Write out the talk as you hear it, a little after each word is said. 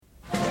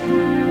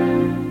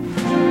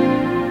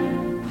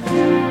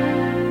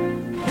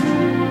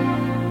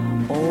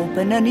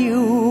Open a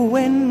new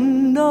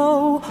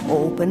window,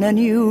 open a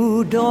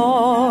new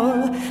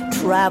door,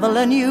 travel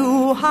a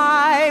new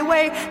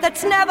highway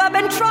that's never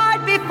been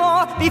tried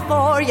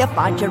before you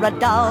find you're a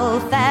dull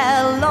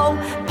fellow,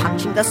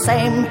 punching the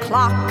same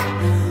clock,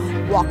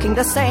 walking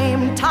the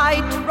same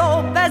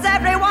tightrope as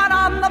everyone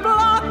on the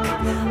block.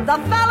 The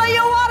fella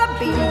you want to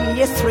be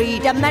is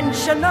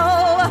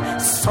three-dimensional,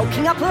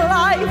 soaking up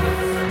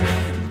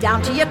life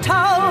down to your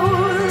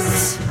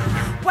toes.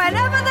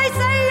 Whenever they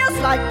say you're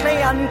slightly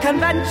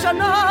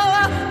unconventional,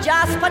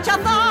 just put your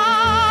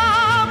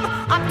thumb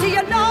up to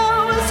your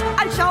nose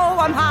and show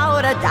them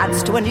how to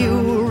dance to a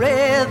new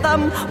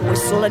rhythm,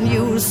 whistle a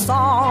new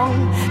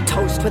song,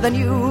 toast with a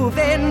new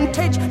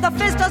vintage. The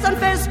fizz doesn't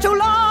fizz too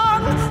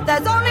long.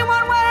 There's only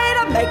one way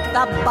to make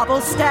the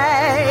bubble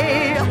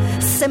stay.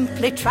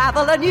 Simply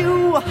travel a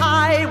new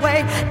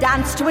highway,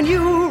 dance to a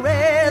new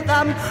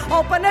rhythm,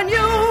 open a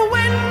new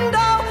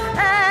window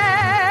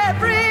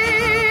every day.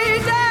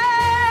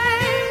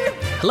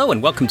 Hello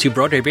and welcome to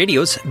Broadway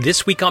Radio's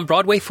This Week on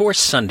Broadway for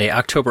Sunday,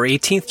 October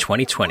 18th,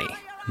 2020.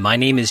 My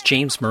name is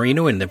James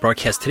Marino, and in the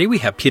broadcast today we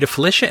have Peter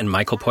Felicia and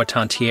Michael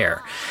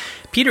Portantiere.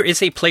 Peter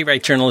is a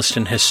playwright, journalist,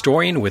 and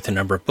historian with a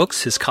number of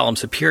books. His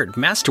columns appear at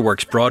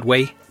Masterworks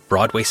Broadway,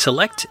 Broadway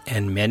Select,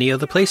 and many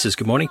other places.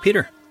 Good morning,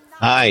 Peter.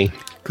 Hi.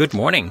 Good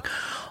morning.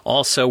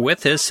 Also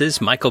with us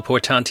is Michael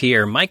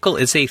Portantiere. Michael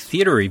is a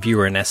theater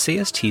reviewer and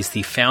essayist. He's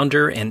the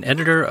founder and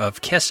editor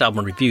of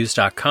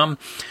castalbumreviews.com.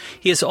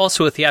 He is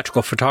also a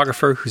theatrical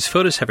photographer whose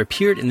photos have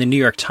appeared in the New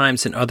York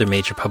Times and other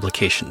major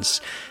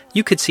publications.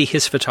 You could see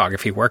his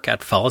photography work at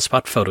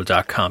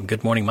followspotphoto.com.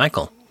 Good morning,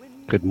 Michael.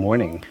 Good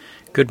morning.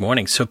 Good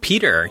morning. So,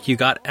 Peter, you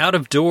got out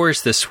of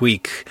doors this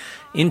week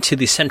into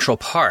the Central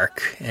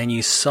Park, and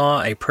you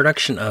saw a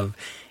production of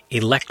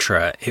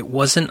Electra. It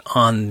wasn't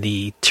on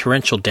the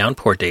torrential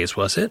downpour days,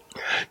 was it?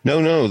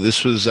 No.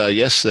 This was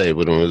yesterday,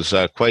 but it was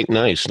quite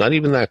nice. Not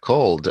even that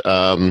cold.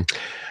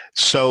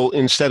 So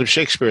instead of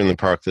Shakespeare in the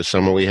park this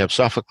summer, we have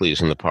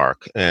Sophocles in the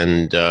park.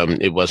 And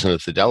it wasn't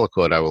at the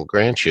Delacorte, I will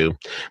grant you,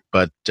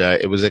 but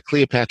it was at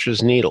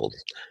Cleopatra's Needle,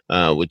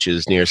 which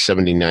is near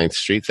 79th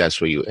Street.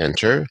 That's where you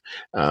enter,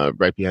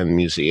 right behind the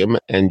museum,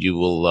 and you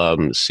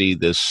will see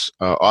this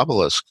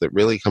obelisk that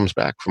really comes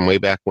back from way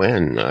back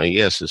when.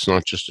 Yes, it's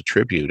not just a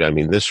tribute. I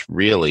mean, this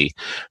really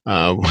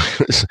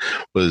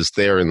was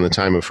there in the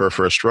time of her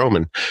first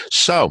Roman.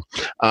 So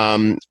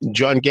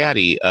John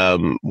Gaddy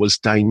was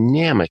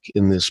dynamic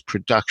in this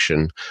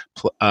production,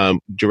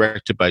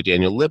 directed by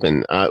Daniel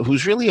Libin,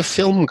 who's really a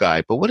film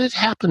guy. But what had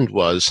happened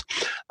was,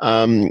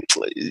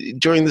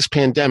 during this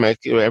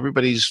pandemic,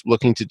 everybody's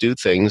looking to do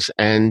things,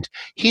 and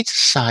he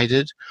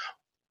decided,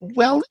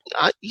 well,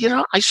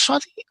 I saw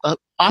the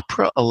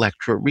opera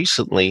Electra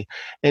recently,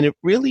 and it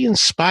really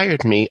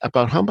inspired me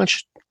about how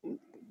much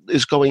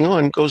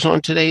goes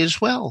on today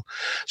as well.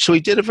 So he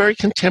did a very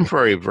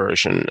contemporary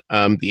version.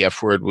 The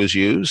F word was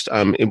used.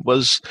 It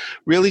was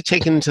really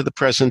taken into the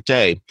present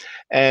day.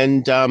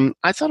 And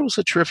I thought it was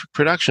a terrific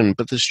production.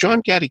 But this John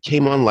Gaddy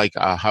came on like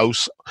a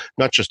house,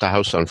 not just a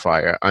house on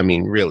fire. I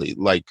mean, really,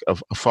 like a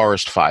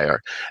forest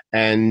fire.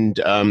 And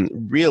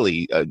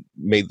really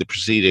made the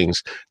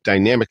proceedings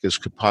dynamic as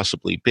could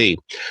possibly be.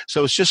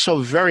 So it's just so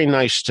very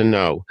nice to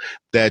know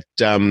that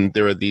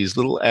there are these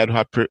little ad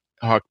hoc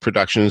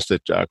productions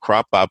that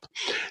crop up.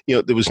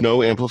 There was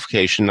no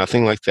amplification,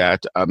 nothing like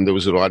that. There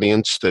was an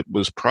audience that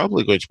was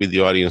probably going to be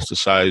the audience the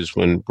size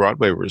when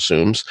Broadway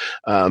resumes.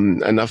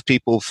 Enough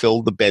people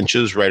filled the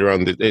benches right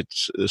around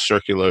it's a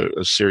circular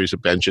series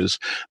of benches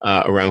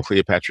around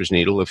Cleopatra's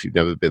Needle, if you've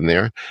never been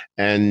there.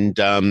 And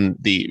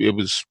it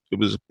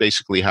was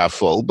basically half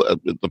full, but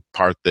the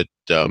part that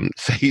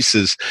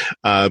faces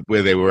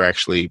where they were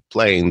actually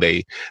playing,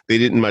 they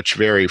didn't much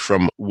vary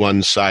from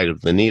one side of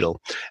the needle,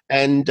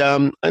 and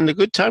a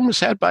good time was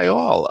had by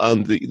all.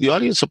 The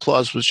audience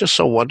applause was just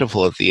so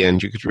wonderful at the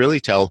end. You could really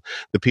tell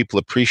the people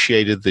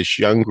appreciated this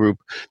young group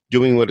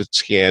doing what it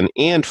can,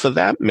 and for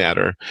that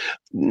matter,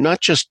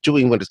 not just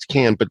doing what it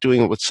can, but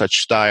doing it with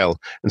such style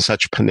and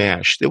such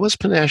panache. There was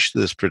panache to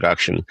this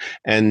production,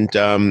 and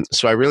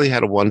so I really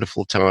had a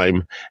wonderful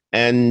time.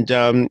 And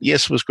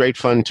yes, it was great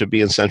fun to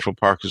be in Central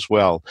Park as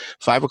well.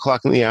 5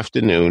 o'clock in the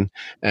afternoon,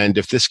 and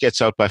if this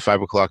gets out by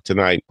 5 o'clock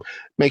tonight,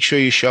 make sure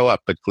you show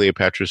up at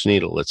Cleopatra's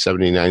Needle at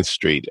 79th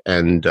Street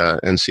and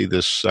see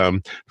this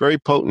very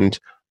potent,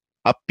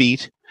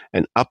 upbeat,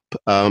 and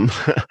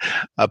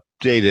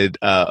updated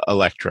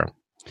Electra.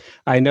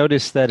 I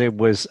noticed that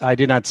I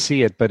did not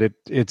see it, but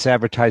it's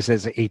advertised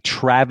as a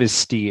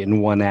travesty in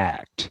one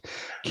act.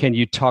 Can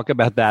you talk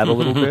about that a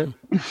little bit?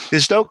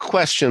 There's no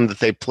question that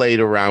they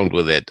played around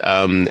with it.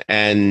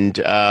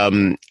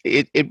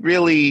 It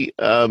really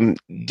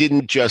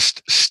didn't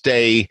just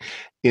stay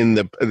in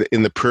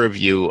the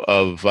purview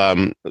of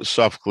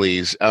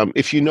Sophocles.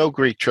 If you know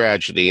Greek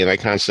tragedy, and I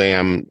can't say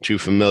I'm too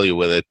familiar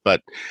with it,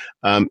 but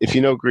if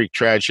you know Greek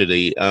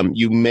tragedy,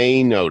 you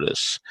may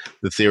notice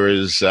that there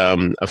is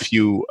a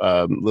few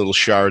little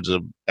shards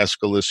of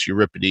Aeschylus,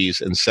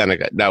 Euripides, and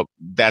Seneca. Now,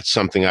 that's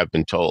something I've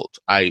been told.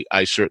 I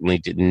certainly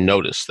didn't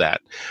notice that.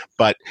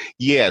 But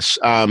yes,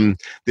 there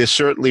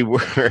certainly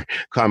were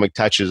comic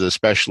touches,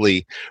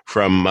 especially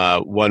from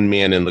one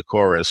man in the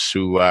chorus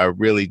who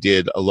really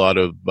did a lot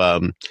of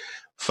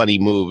funny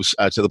moves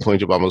to the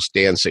point of almost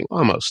dancing,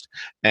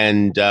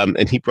 and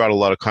he brought a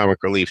lot of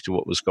comic relief to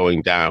what was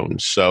going down.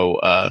 So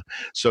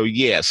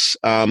yes,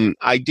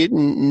 I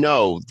didn't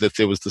know that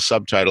there was the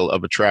subtitle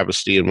of a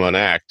travesty in one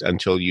act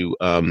until you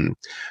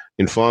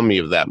informed me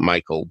of that,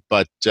 Michael.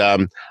 But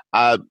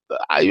I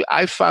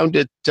found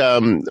it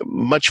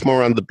much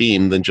more on the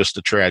beam than just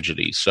a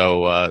tragedy.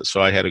 So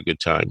I had a good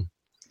time.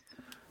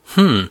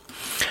 And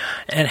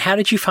how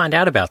did you find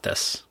out about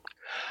this?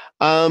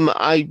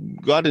 I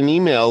got an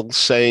email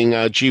saying,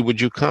 gee, would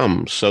you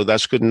come? So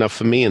that's good enough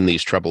for me in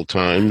these troubled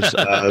times.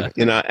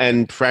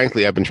 And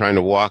frankly, I've been trying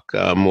to walk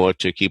more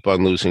to keep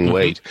on losing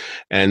weight.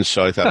 And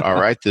so I thought, all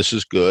right, this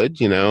is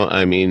good.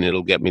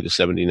 It'll get me to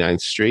 79th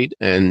Street.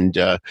 And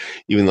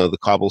even though the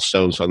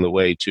cobblestones on the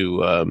way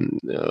to,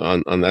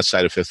 on that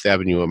side of Fifth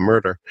Avenue are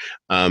murder,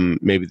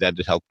 maybe that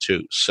did help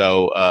too.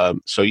 So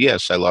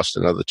yes, I lost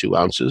another 2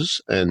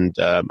 ounces. And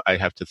I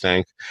have to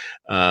thank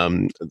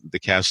the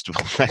cast of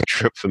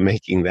Electra for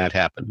making that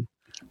happen.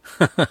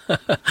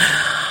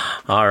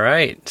 All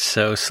right.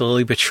 So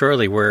slowly but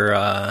surely,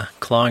 we're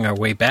clawing our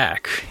way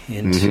back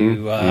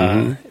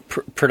into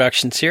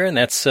productions here, and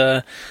that's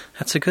a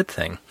good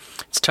thing.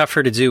 It's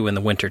tougher to do in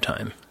the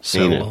wintertime.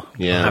 So we'll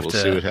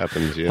see what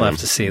happens. Yeah. We'll have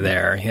to see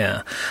there.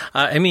 Yeah.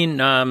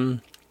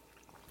 I'm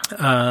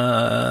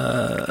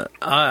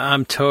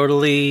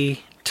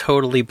totally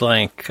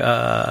blank.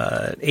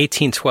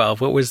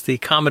 1812. What was the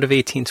Comet of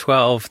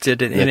 1812?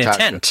 Did it in a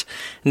tent.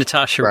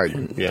 Natasha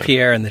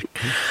Pierre and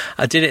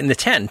did it in the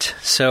tent.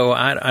 So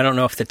I don't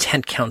know if the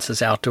tent counts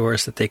as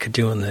outdoors that they could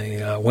do in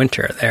the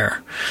winter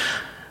there.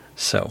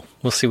 So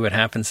we'll see what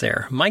happens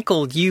there.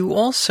 Michael, you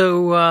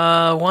also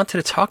wanted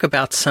to talk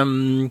about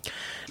some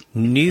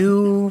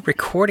new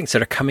recordings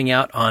that are coming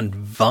out on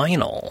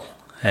vinyl.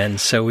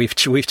 And so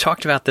we've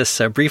talked about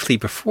this briefly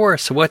before.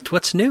 So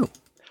what's new?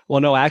 Well,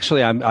 no,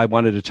 actually, I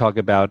wanted to talk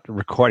about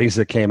recordings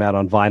that came out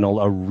on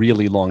vinyl a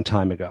really long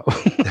time ago. All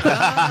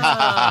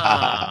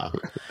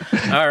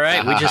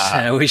right, we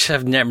just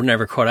have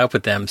never caught up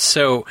with them.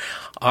 So,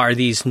 are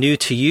these new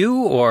to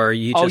you, or are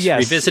you just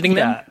revisiting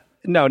them?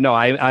 No,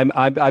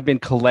 I've been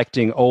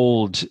collecting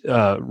old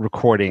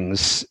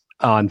recordings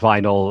on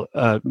vinyl,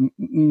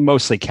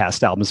 mostly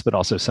cast albums, but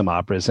also some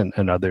operas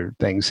and other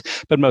things,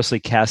 but mostly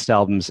cast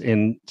albums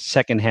in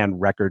secondhand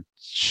record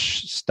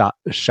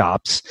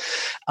shops.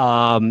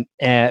 And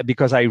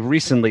because I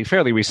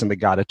fairly recently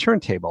got a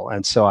turntable.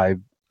 And so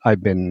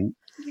I've been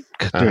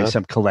doing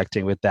some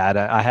collecting with that.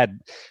 I had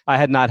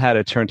not had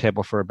a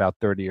turntable for about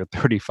 30 or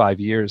 35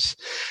 years.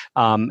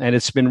 And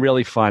it's been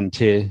really fun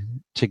to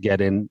get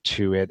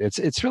into it.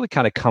 It's really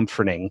kind of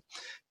comforting,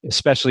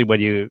 especially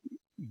when you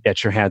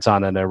get your hands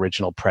on an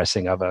original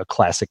pressing of a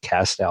classic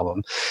cast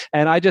album.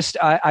 And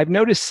I've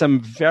noticed some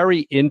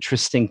very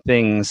interesting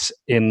things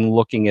in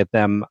looking at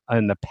them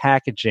in the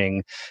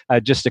packaging.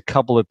 Just a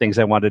couple of things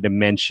I wanted to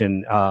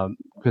mention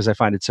because I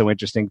find it so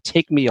interesting.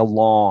 Take Me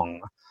Along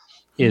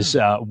is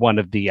one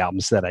of the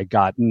albums that I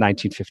got,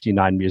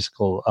 1959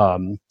 musical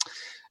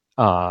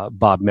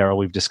Bob Merrill.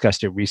 We've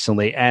discussed it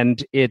recently.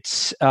 And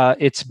it's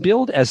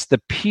billed as the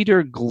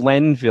Peter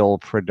Glenville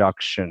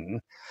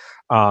production,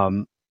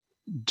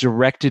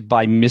 directed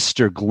by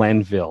Mr.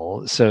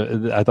 Glenville.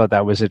 So I thought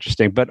that was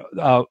interesting. But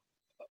the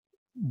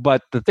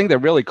thing that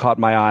really caught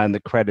my eye on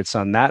the credits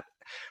on that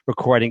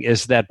recording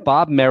is that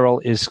Bob Merrill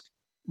is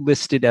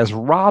listed as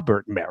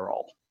Robert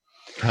Merrill,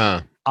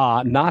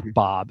 not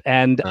Bob.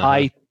 And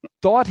I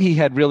thought he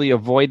had really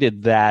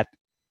avoided that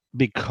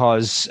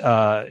because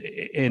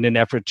in an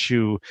effort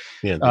to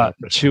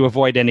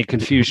avoid any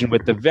confusion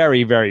with the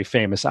very, very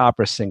famous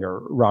opera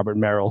singer, Robert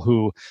Merrill,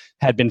 who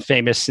had been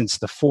famous since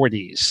the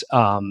 40s.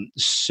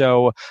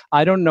 So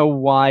I don't know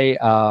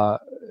why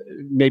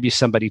maybe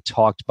somebody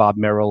talked Bob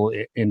Merrill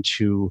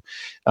into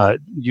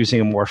using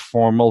a more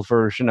formal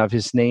version of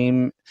his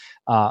name.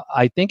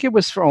 I think it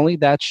was for only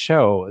that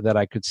show that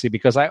I could see,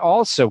 because I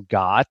also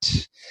got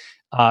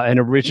an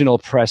original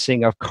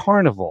pressing of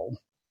Carnival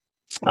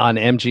on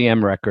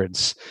MGM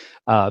Records,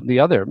 the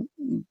other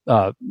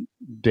the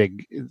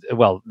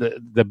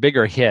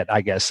bigger hit,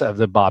 I guess, of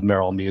the Bob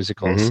Merrill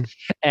musicals.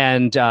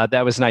 And that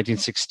was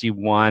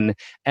 1961.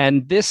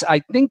 And this,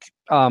 I think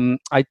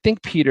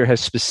Peter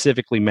has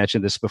specifically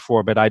mentioned this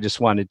before, but I just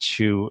wanted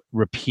to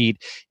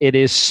repeat. It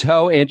is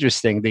so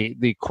interesting.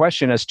 The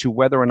question as to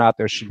whether or not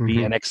there should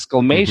be an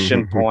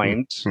exclamation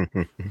point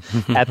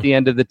at the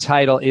end of the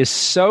title is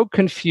so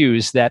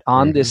confused that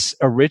on this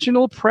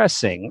original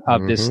pressing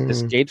of this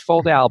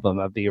gatefold album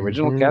of the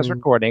original cast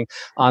recording,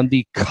 on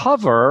the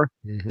cover,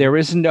 there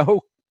is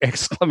no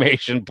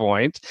exclamation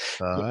point.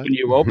 When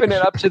you open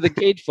it up to the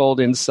gatefold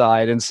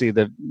inside and see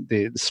the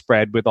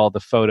spread with all the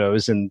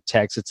photos and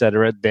text,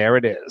 etc., there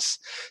it is.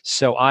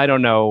 So I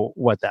don't know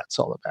what that's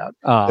all about.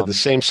 The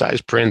same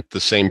size print, the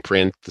same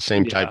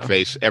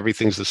typeface,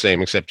 everything's the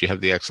same except you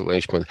have the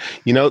exclamation point.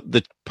 You know,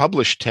 the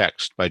published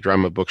text by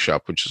Drama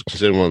Bookshop, which is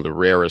considered one of the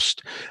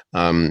rarest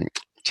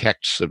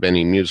texts of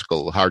any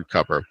musical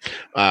hardcover.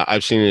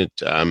 I've seen it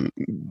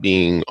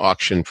being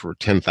auctioned for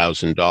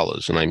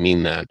 $10,000, and I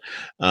mean that.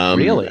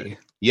 Really?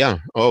 Yeah.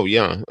 Oh,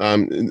 yeah.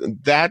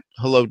 That,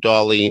 Hello,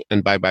 Dolly,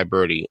 and Bye Bye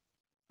Birdie,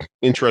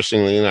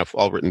 interestingly enough,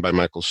 all written by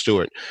Michael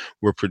Stewart,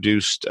 were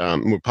published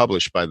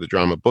by the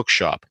Drama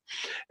Bookshop.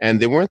 And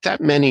there weren't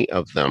that many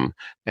of them.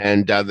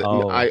 And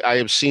I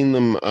have seen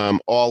them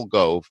all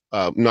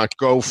not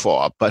go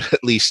for, but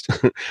at least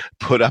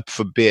put up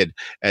for bid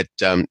at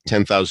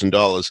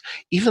 $10,000.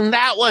 Even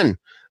that one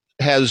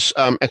has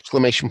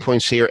exclamation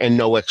points here and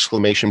no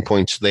exclamation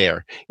points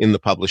there in the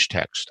published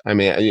text. I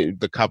mean,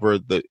 the cover,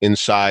 the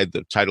inside,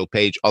 the title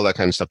page, all that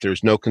kind of stuff.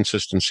 There's no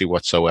consistency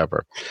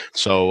whatsoever.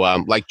 So,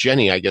 like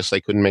Jenny, I guess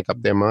they couldn't make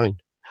up their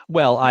mind.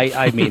 Well,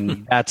 I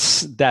mean,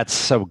 that's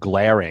so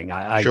glaring.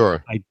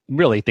 Sure. I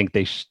really think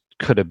they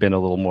could have been a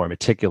little more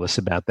meticulous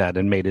about that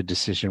and made a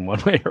decision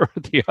one way or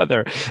the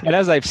other. And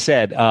as I've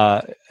said,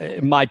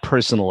 my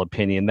personal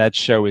opinion, that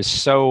show is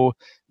so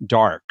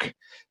dark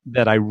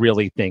that I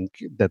really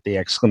think that the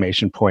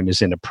exclamation point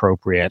is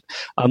inappropriate,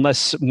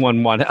 unless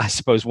one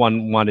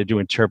wanted to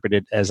interpret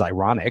it as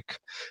ironic,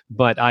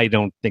 but I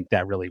don't think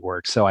that really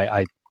works. So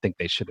I think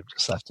they should have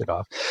just left it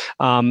off.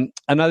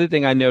 Another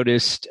thing I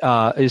noticed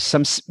is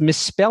some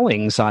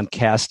misspellings on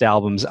cast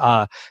albums.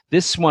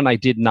 This one I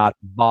did not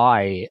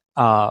buy,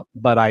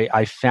 but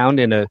I found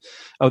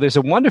there's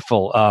a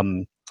wonderful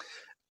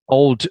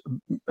old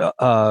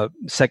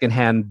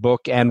secondhand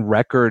book and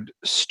record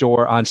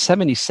store on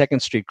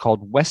 72nd Street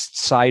called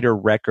Westsider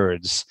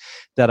Records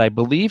that I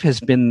believe has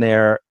been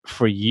there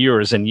for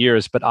years and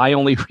years, but I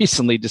only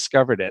recently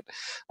discovered it.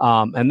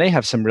 And they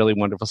have some really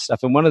wonderful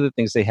stuff. And one of the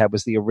things they had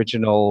was the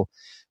original,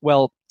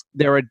 well,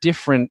 there are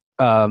different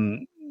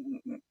there's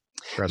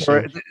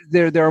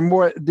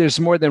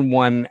more than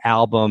one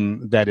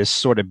album that is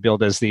sort of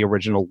billed as the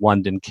original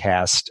London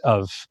cast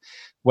of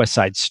West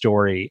Side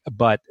Story,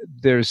 but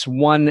there's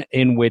one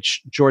in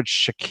which George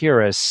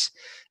Chakiris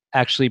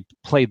actually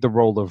played the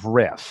role of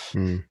Riff.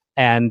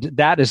 And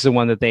that is the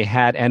one that they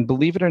had. And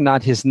believe it or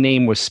not, his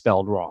name was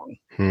spelled wrong.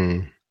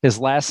 His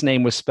last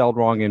name was spelled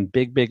wrong in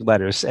big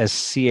letters as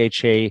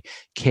Chakiras.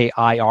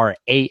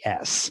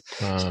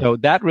 So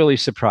that really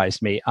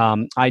surprised me.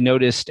 I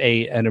noticed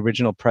an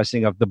original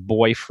pressing of The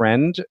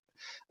Boyfriend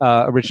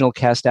original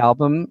cast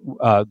album,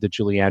 the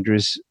Julie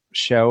Andrews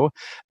show,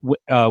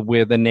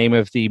 where the name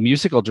of the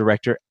musical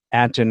director,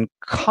 Anton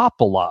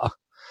Coppola,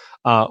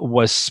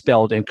 was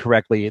spelled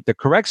incorrectly. The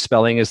correct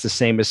spelling is the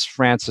same as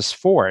Francis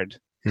Ford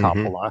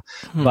Coppola,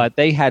 but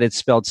they had it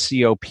spelled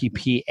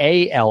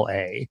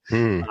Coppala,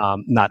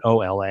 not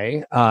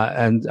Ola.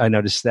 And I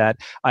noticed that.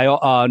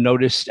 I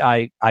noticed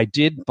I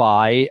did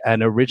buy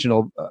an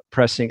original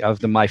pressing of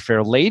the My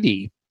Fair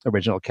Lady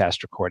original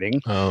cast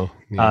recording.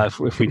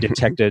 If we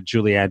detect a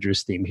Julie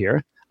Andrews theme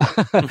here.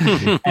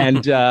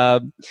 And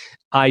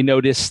I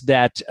noticed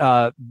that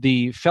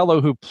the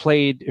fellow who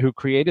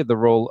created the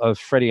role of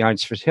Freddie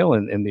Eynsford Hill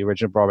in the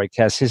original Broadway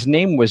cast, his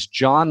name was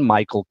John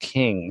Michael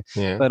King,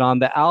 but on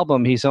the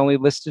album he's only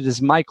listed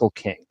as Michael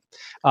King,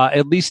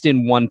 at least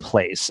in one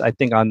place. I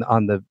think on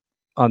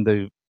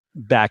the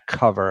back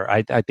cover.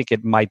 I think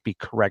it might be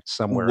correct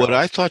somewhere. What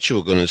else. I thought you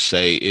were going to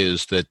say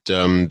is that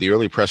the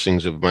early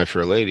pressings of My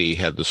Fair Lady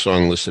had the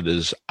song listed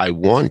as "I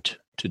Want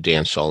to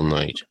Dance All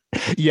Night."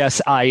 Yes,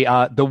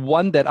 the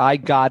one that I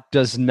got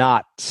does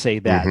not say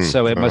that,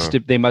 so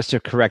they must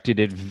have corrected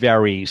it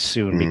very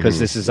soon because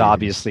this is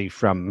obviously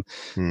from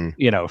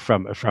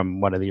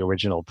from one of the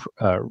original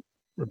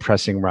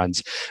pressing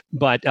runs.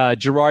 But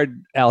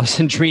Gerard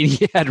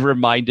Alessandrini had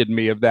reminded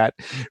me of that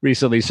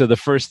recently, so the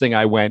first thing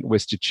I went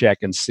was to check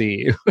and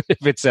see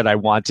if it said "I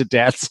want to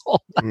dance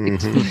all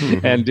night,"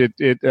 and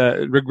it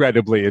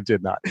regrettably it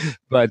did not.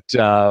 But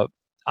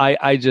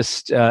I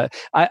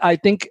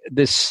think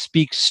this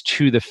speaks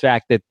to the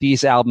fact that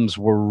these albums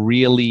were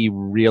really,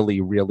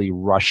 really, really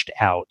rushed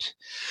out.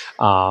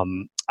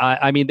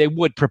 I mean, they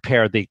would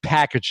prepare the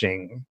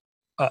packaging,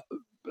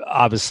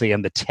 obviously,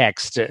 and the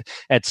text,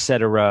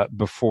 etc.,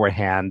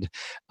 beforehand,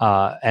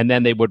 and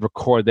then they would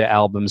record the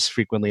albums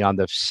frequently on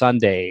the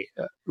Sunday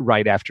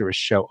right after a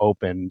show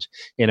opened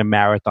in a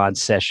marathon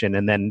session,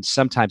 and then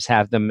sometimes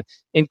have them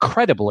in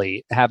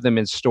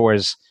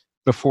stores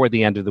before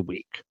the end of the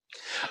week.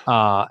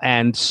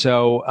 And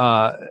so,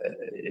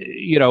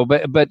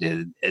 but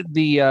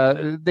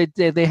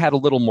they had a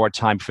little more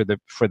time for the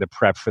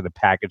prep, for the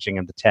packaging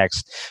and the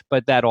text,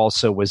 but that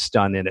also was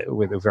done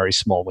with a very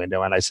small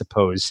window, and I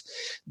suppose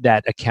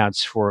that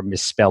accounts for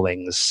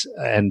misspellings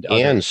and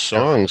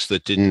songs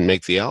that didn't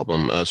make the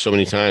album. So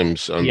many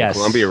times on the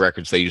Columbia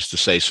records, they used to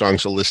say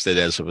songs are listed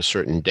as of a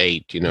certain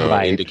date,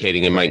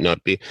 indicating it might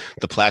not be.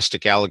 The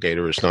Plastic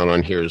Alligator is not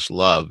on Here's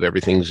Love.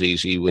 Everything's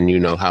Easy When You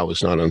Know How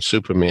is not on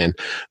Superman.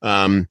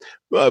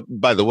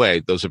 By the way,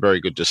 those are very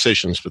good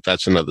decisions, but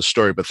that's another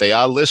story. But they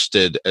are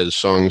listed as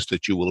songs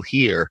that you will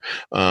hear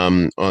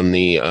on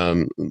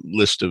the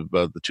list of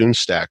the tune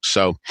stack.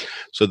 So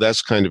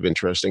that's kind of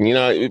interesting.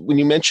 When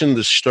you mentioned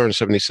the store on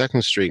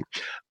 72nd Street,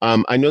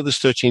 I know this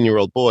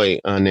 13-year-old boy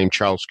named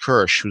Charles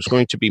Kirsch, who's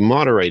going to be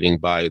moderating,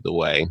 by the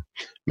way,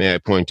 may I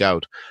point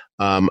out,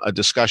 a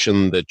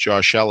discussion that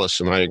Josh Ellis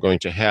and I are going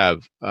to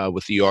have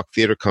with the York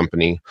Theatre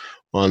Company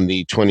on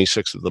the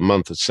 26th of the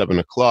month at 7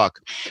 o'clock.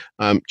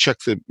 Check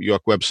the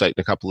York website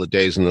in a couple of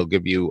days and they'll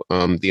give you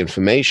the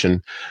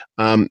information.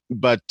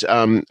 But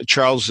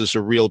Charles is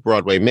a real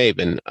Broadway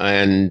maven,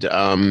 and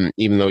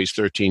even though he's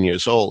 13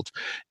 years old.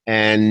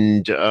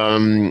 And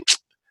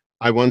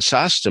I once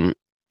asked him,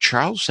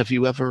 Charles, have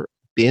you ever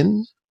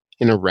been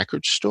in a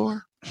record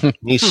store? And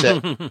he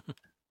said,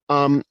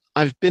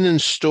 I've been in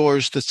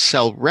stores that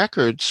sell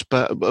records,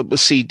 but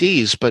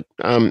CDs, but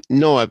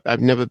no,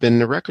 I've never been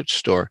in a record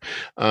store.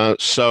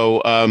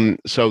 So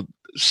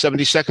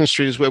 72nd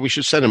Street is where we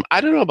should send him. I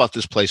don't know about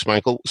this place,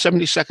 Michael.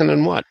 72nd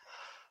and what?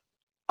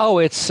 Oh,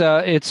 it's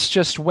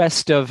just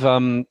west of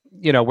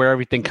where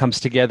everything comes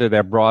together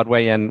there,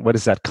 Broadway and what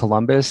is that,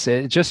 Columbus?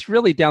 Just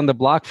really down the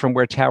block from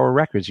where Tower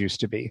Records used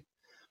to be.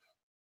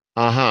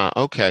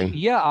 Okay.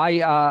 Yeah,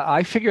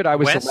 I figured I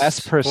was the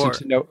last person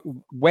to know.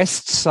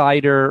 West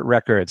Sider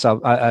Records.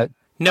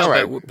 No,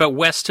 right. but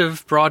west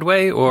of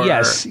Broadway, or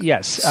yes.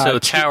 So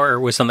Tower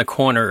was on the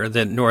corner,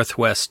 the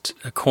northwest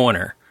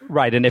corner.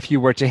 Right, and if you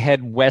were to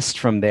head west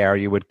from there,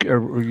 you would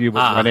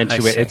run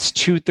into it. It's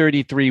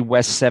 233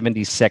 West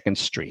 72nd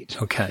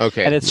Street.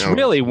 Okay, and it's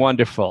really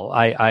wonderful.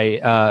 I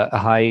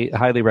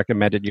highly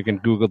recommend it. You can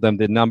Google them.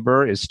 The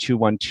number is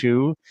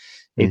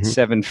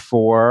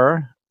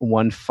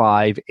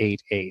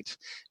 212-874-1588.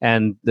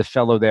 And the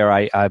fellow there,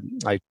 I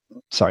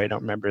sorry, I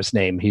don't remember his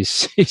name.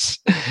 He's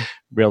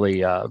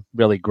really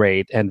really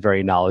great and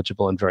very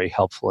knowledgeable and very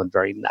helpful and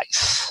very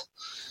nice.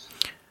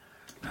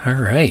 All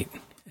right.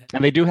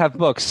 And they do have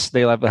books.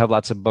 They have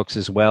lots of books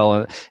as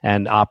well,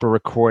 and opera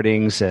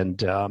recordings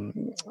and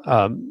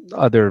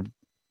other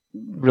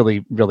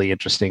really, really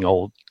interesting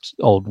old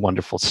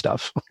wonderful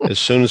stuff. As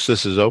soon as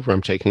this is over,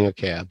 I'm taking a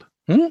cab.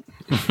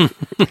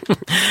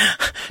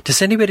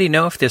 Does anybody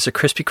know if there's a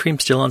Krispy Kreme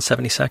still on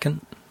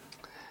 72nd?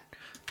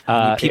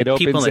 It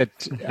opens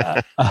at,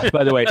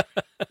 by the way,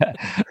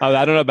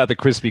 I don't know about the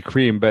Krispy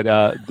Kreme, but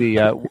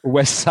the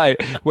West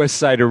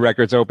Sider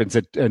Records opens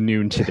at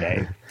noon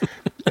today.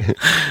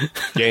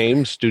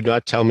 James, do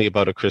not tell me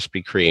about a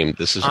Krispy Kreme.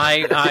 This is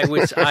I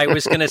was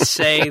going to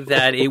say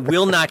that it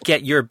will not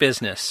get your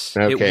business.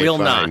 Okay, it will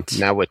fine. not.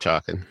 Now we're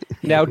talking.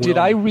 Now, did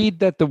I read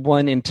that the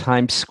one in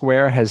Times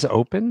Square has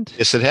opened?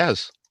 Yes, it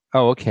has.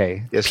 Oh,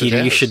 okay. Yes,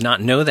 Peter, you should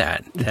not know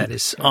that. That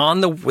is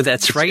on the.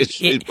 That's right.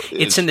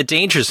 It's in the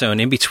danger zone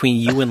in between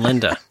you and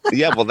Linda.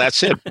 Yeah, well,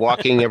 that's it.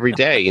 Walking every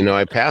day,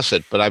 I pass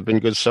it, but I've been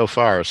good so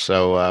far,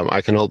 so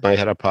I can hold my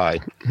head up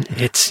high.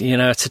 It's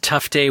it's a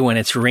tough day when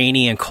it's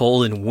rainy and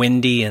cold and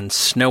windy and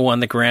snow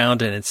on the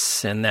ground, and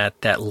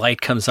that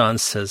light comes on,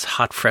 says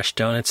hot fresh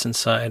donuts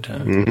inside.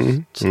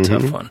 It's a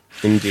tough one,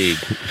 indeed.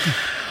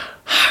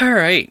 All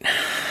right.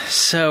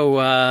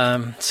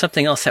 So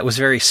something else that was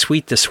very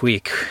sweet this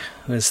week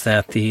was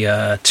that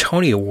the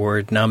Tony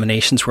Award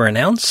nominations were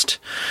announced.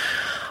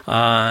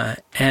 This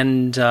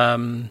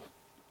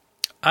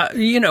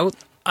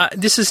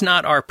is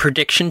not our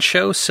prediction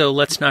show, so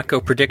let's not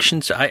go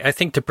predictions. I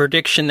think the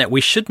prediction that we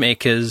should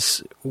make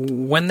is,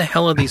 when the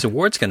hell are these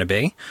awards going to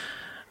be?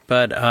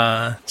 But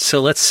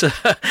so let's,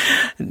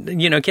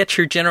 get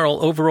your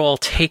general overall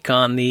take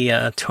on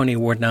the Tony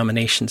Award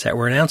nominations that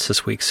were announced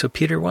this week. So,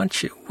 Peter,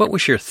 what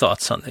was your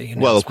thoughts on the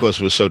announcement? Well, of course,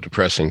 it was so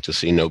depressing to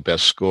see no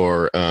best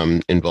score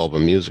involve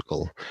a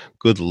musical.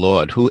 Good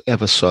Lord, who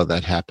ever saw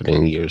that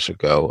happening years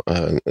ago?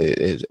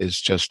 It's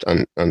just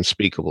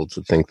unspeakable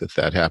to think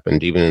that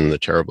happened, even in the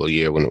terrible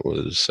year when it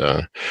was...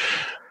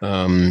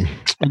 And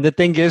the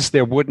thing is,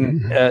 there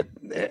wouldn't,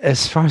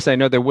 as far as I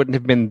know, there wouldn't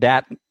have been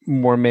that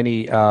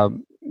many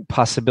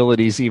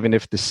possibilities, even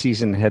if the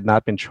season had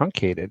not been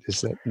truncated.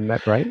 Isn't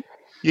that right?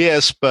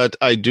 Yes, but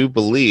I do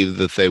believe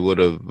that they would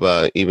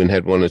have even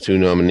had one or two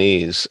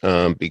nominees,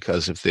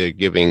 because if they're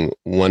giving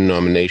one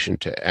nomination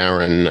to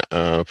Aaron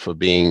for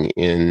being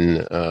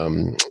in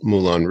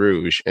Moulin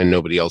Rouge and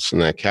nobody else in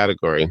that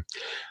category,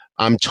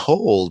 I'm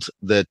told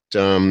that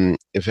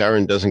if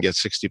Aaron doesn't get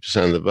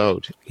 60% of the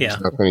vote,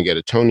 he's not going to get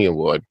a Tony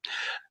Award.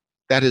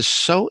 That is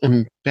so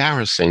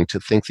embarrassing to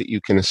think that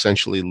you can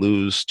essentially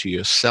lose to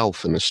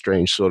yourself in a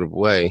strange sort of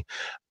way.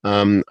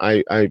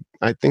 I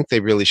I think they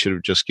really should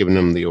have just given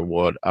him the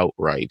award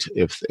outright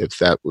if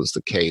that was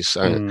the case.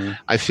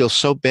 I feel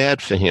so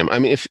bad for him. I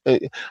mean, if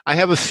I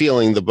have a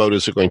feeling the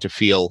voters are going to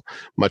feel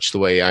much the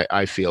way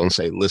I feel and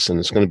say, listen,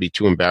 it's going to be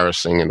too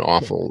embarrassing and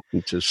awful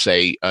to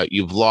say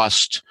you've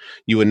lost,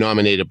 you were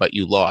nominated, but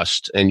you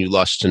lost, and you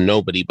lost to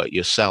nobody but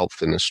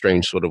yourself in a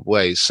strange sort of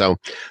way. So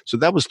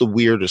that was the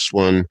weirdest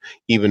one,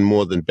 even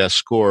more than best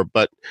score.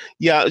 But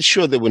yeah,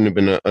 sure, there wouldn't have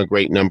been a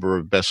great number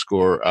of best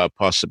score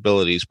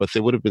possibilities, but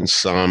there would have been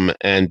some.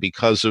 And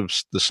because of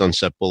the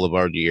Sunset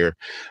Boulevard year,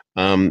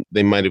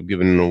 they might have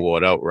given an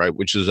award outright,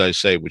 which, as I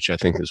say, which I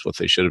think is what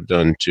they should have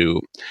done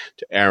to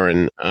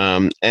Aaron.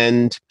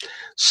 And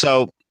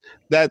so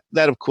that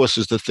of course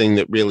is the thing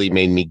that really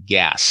made me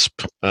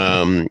gasp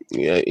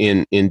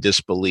in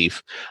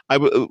disbelief.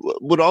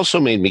 What also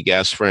made me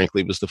gasp,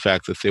 frankly, was the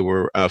fact that there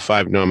were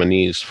 5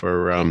 nominees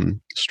for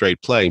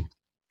straight play,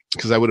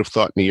 because I would have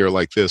thought in a year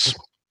like this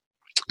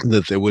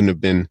that there wouldn't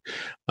have been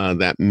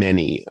that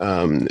many,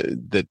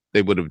 that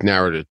they would have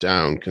narrowed it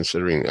down,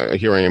 considering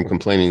here I am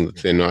complaining that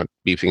they're not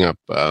beefing up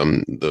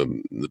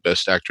the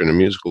best actor in a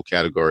musical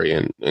category,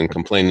 and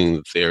complaining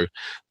that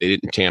they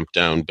didn't tamp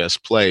down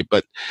best play.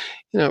 But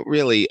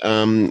really,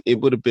 it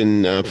would have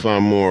been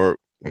far more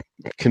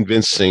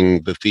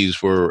convincing that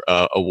these were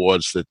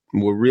awards that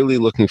were really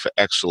looking for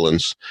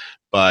excellence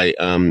by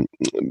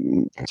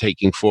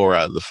taking 4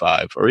 out of the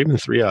 5, or even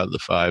 3 out of the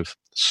 5.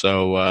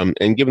 So,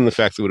 and given the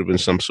fact there would have been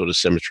some sort of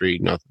symmetry,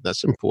 not that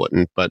that's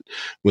important, but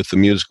with the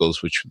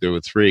musicals, which there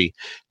were 3,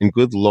 and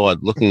good Lord,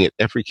 looking at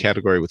every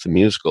category with the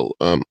musical,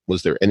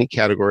 was there any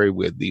category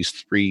where these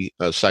 3,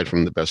 aside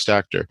from the best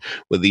actor,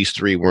 where these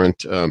 3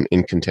 weren't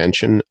in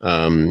contention?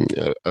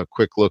 A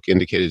quick look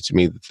indicated to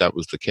me that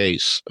was the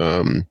case.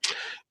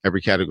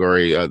 Every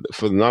category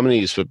for the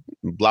nominees for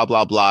blah,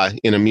 blah, blah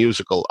in a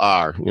musical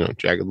are,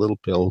 Jagged Little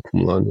Pill,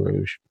 Moulin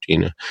Rouge,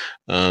 Tina.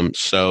 And,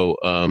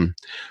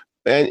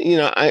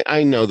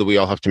 I know that we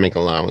all have to make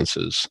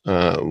allowances.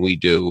 We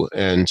do.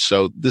 And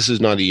so this is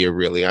not a year,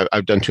 really.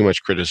 I've done too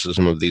much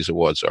criticism of these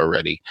awards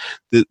already.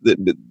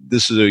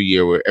 This is a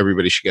year where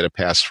everybody should get a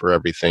pass for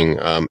everything,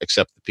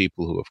 except the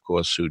people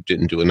who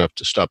didn't do enough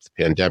to stop the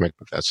pandemic,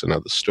 but that's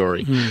another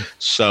story.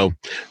 So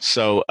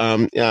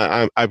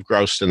I've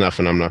groused enough,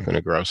 and I'm not going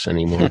to grouse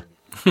anymore.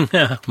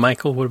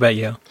 Michael, what about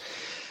you?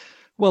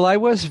 Well, I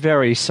was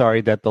very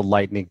sorry that The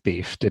Lightning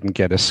Thief didn't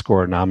get a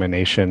score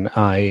nomination.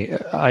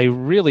 I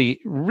really,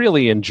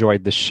 really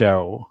enjoyed the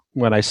show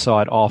when I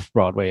saw it off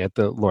Broadway at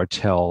the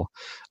Lortel.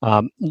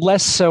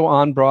 Less so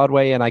on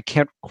Broadway, and I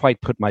can't quite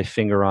put my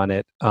finger on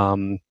it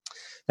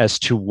as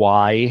to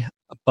why.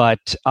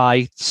 But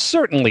I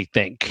certainly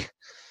think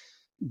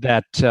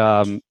that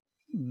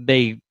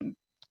they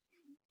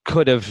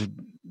could have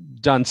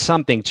done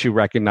something to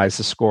recognize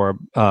the score,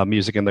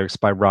 music and lyrics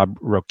by Rob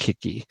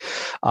Rokicki.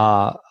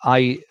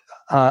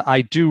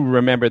 I do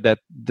remember that,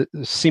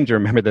 seem to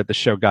remember that the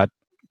show got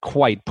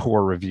quite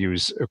poor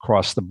reviews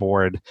across the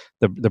board,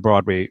 the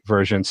Broadway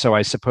version. So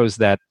I suppose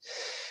that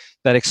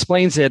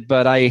explains it.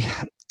 But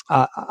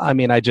I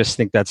mean, I just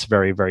think that's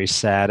very, very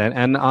sad.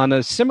 And on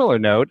a similar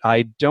note,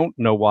 I don't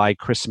know why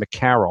Chris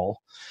McCarroll,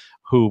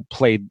 who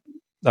played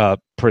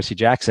Percy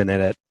Jackson in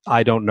it,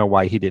 I don't know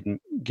why he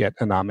didn't get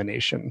a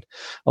nomination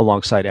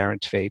alongside Aaron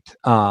Tveit.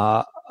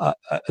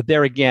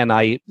 There again,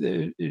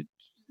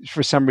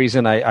 for some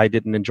reason, I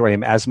didn't enjoy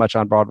him as much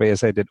on Broadway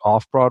as I did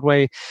off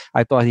Broadway.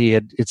 I thought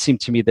it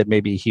seemed to me that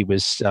maybe he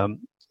was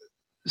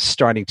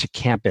starting to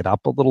camp it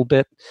up a little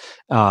bit.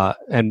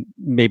 And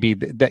maybe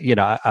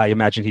that, I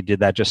imagine he did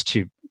that just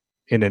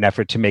in an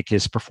effort to make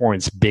his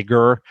performance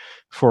bigger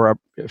for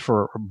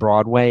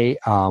Broadway.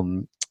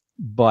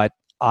 But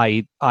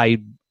I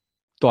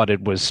thought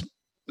it was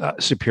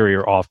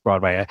superior off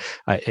Broadway.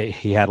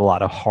 He had a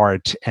lot of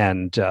heart,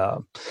 and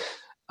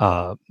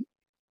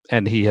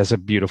he has a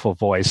beautiful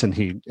voice, and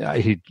he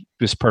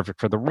was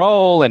perfect for the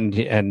role,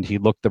 and he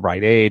looked the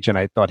right age, and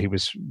I thought he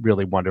was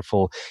really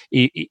wonderful.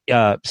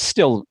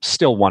 Still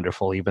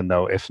wonderful, even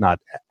though if not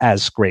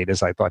as great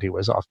as I thought he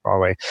was off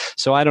Broadway.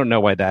 So I don't know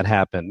why that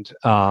happened,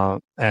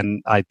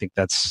 and I think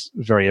that's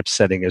very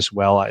upsetting as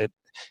well. It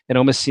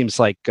almost seems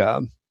like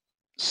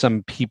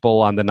some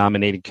people on the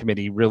nominating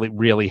committee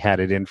really had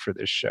it in for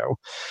this show,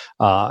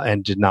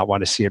 and did not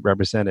want to see it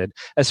represented.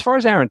 As far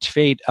as Aaron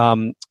Tveit,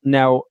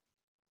 now,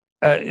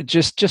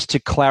 just to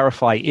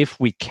clarify, if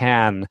we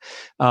can,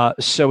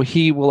 so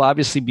he will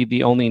obviously be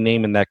the only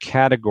name in that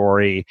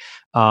category.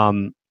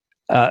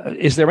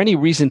 Is there any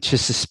reason to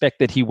suspect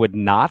that he would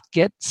not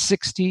get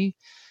 60%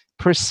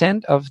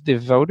 of the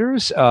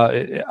voters?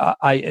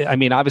 I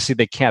mean, obviously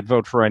they can't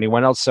vote for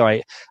anyone else, so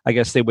I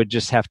guess they would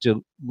just have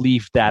to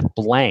leave that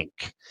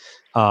blank.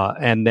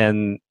 And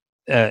then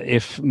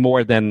if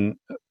more than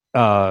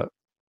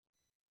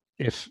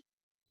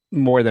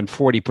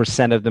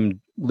 40% of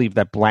them leave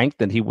that blank,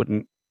 then he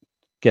wouldn't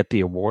get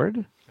the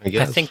award. I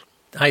guess.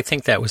 I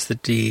think that was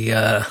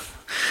the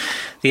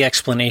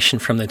explanation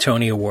from the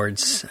Tony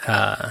Awards.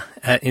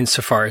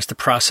 Insofar as the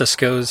process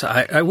goes,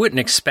 I wouldn't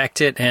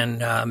expect it. And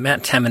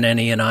Matt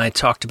Tamanini and I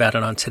talked about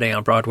it on Today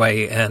on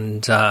Broadway,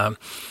 and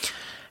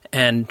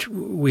And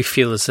we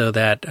feel as though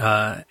that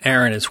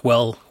Aaron is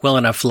well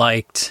enough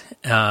liked,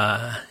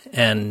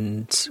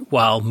 and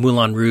while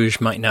Moulin Rouge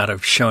might not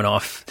have shown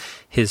off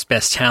his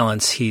best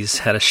talents, he's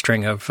had a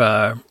string of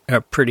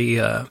pretty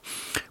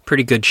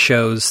good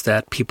shows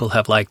that people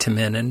have liked him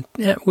in, and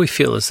we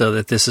feel as though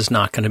that this is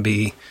not going to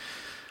be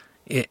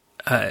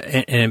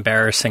an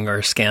embarrassing or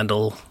a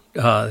scandal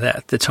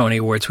that the Tony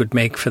Awards would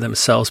make for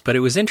themselves. But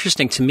it was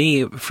interesting to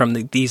me from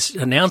these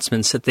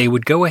announcements that they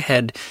would go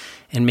ahead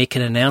and make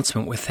an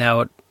announcement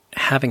without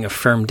having a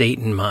firm date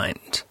in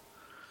mind.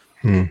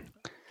 In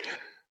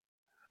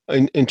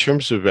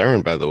terms of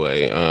Aaron, by the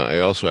way, I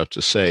also have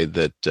to say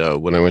that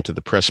when I went to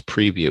the press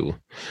preview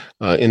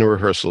in a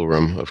rehearsal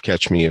room of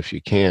Catch Me If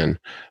You Can,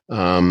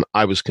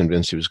 I was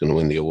convinced he was going to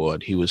win the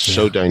award. He was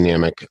so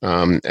dynamic,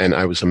 and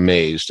I was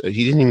amazed.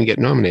 He didn't even get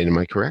nominated. Am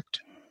I correct?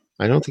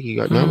 I don't think he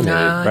got nominated. No,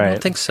 I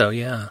don't think so.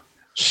 Yeah.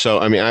 So,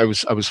 I mean, I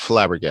was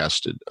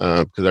flabbergasted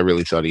because I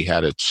really thought he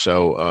had it.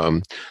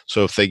 So,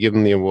 so if they give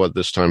him the award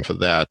this time for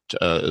that,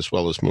 as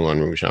well as Moulin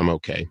Rouge, I'm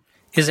okay.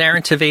 Is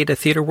Aaron Tveit a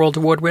Theatre World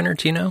Award winner?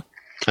 Do you know?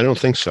 I don't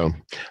think so.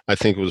 I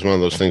think it was one of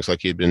those things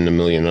like he'd been in a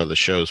million other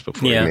shows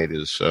before he made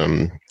his,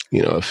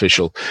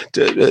 official.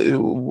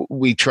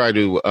 We try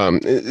to.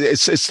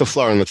 It's the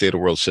flaw in the theater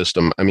world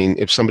system. I mean,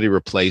 if somebody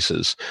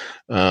replaces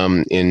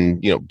in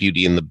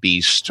Beauty and the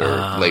Beast or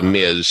Les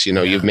Mis,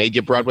 you've made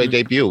your Broadway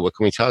debut. What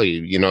can we tell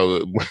you?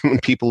 When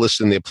people list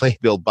in their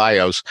playbill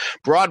bios,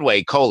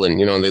 Broadway :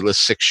 and they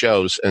list 6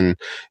 shows, and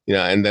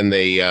and then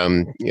they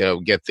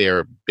get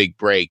their big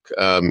break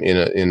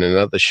in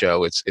another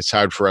show. It's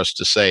hard for us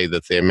to say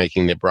that they're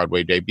making their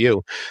Broadway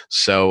debut.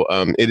 So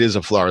it is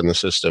a flaw in the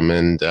system,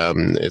 and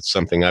it's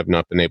something I've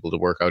not been able to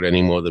work out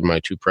any more than my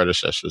 2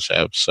 predecessors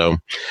have. So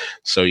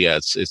yeah,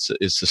 it's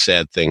a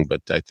sad thing,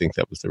 but I think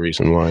that was the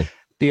reason why.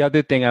 The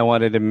other thing I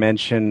wanted to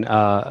mention,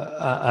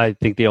 I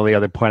think the only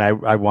other point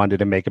I wanted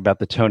to make about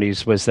the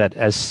Tonys was that,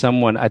 as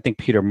someone, I think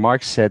Peter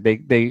Marks said,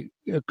 they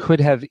could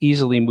have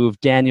easily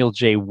moved Daniel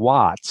J.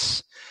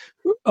 Watts,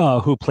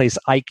 who plays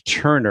Ike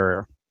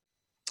Turner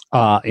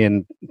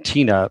in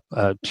Tina,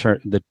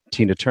 the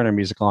Tina Turner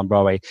musical on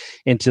Broadway,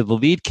 into the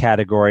lead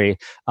category.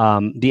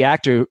 The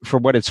actor, for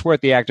what it's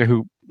worth, the actor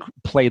who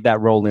played that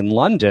role in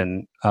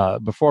London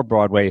before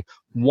Broadway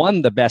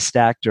won the Best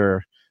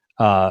Actor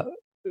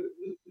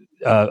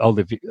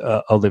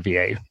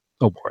Olivier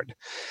Award.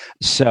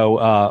 So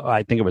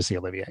I think it was the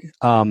Olivier.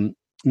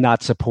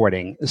 Not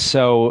supporting.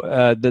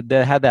 So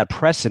they had that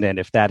precedent,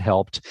 if that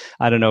helped.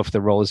 I don't know if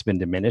the role has been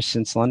diminished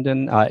since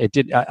London. It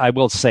did. I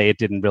will say it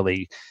didn't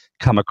really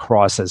come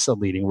across as a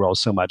leading role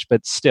so much,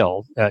 but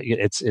still,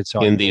 it's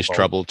in these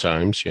troubled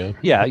times. Yeah.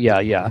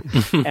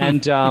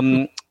 And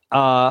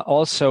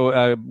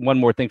also, one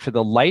more thing for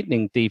The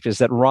Lightning Thief is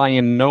that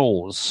Ryan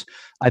Knowles,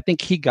 I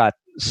think he got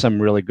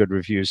some really good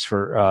reviews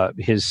for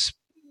his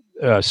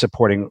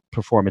supporting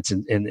performance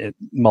in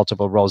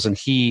multiple roles, and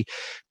he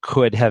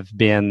could have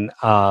been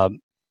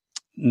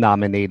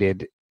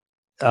nominated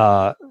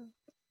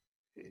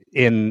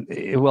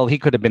he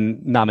could have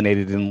been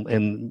nominated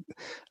in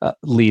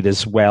lead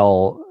as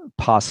well,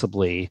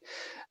 possibly.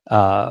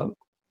 No,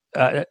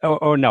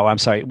 I'm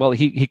sorry. Well,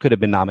 he could have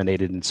been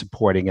nominated in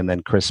supporting, and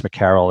then Chris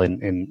McCarroll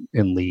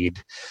in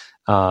lead.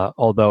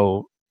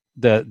 Although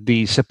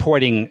the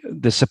supporting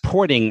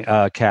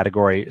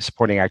category,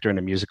 supporting actor in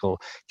a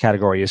musical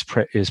category,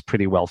 is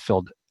pretty well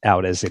filled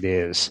out as it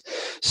is.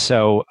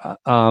 So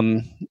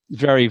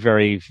very,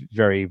 very,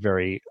 very,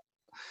 very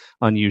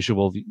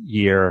unusual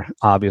year.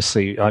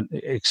 Obviously,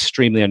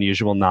 extremely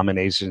unusual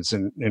nominations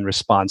in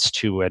response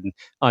to an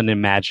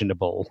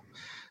unimaginable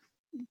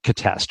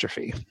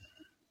catastrophe.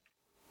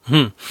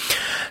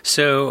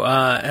 So,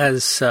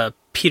 as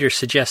Peter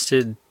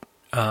suggested,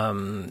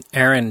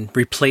 Aaron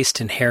replaced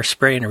in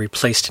Hairspray and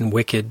replaced in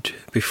Wicked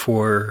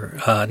before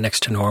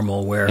Next to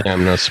Normal, where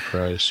I'm not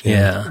surprised.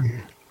 Yeah.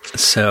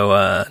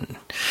 So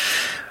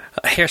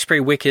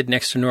Hairspray, Wicked,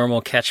 Next to Normal,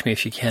 Catch Me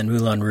If You Can,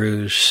 Moulin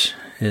Rouge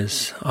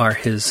are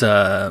his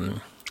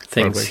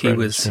things. He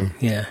was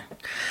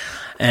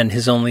and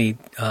his only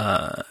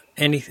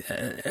according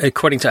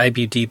to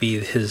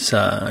IMDb, his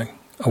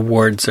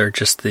awards are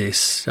just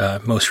this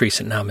most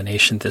recent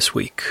nomination this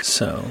week.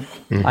 So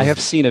I have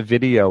seen a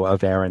video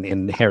of Aaron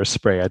in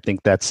Hairspray. I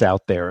think that's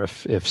out there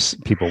if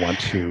people want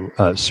to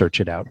search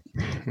it out.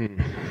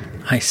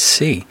 I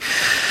see.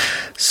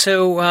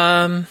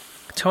 So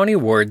Tony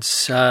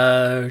Awards,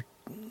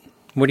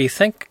 what do you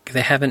think?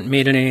 They haven't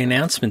made any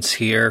announcements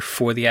here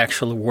for the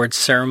actual awards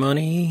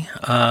ceremony.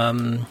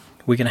 We're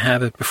going to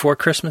have it before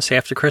Christmas,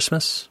 after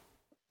Christmas?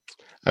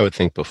 I would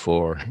think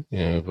before,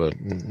 but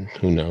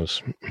who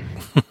knows?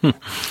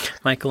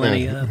 Michael,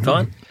 any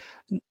thought?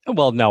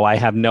 Well, no, I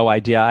have no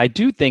idea. I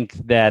do think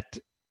that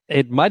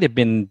it might have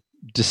been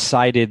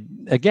decided,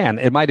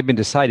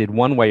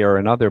 one way or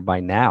another by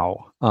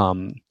now.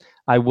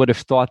 I would have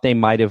thought they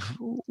might have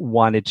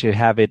wanted to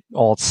have it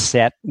all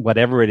set,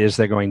 whatever it is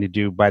they're going to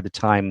do, by the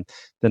time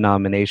the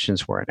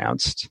nominations were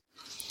announced.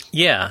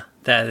 Yeah,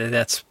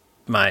 that's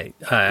I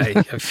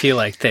feel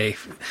like they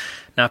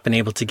not been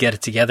able to get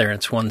it together.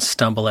 It's one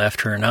stumble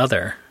after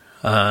another.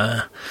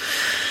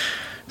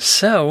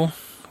 So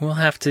we'll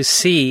have to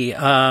see.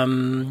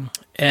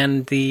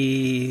 And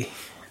the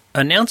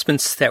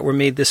announcements that were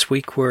made this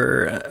week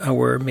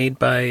were made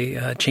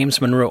by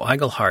James Monroe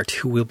Iglehart,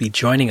 who will be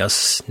joining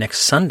us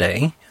next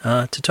Sunday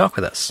to talk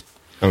with us.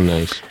 Oh,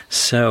 nice.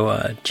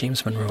 So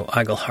James Monroe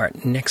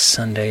Iglehart next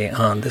Sunday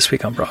on This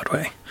Week on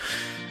Broadway.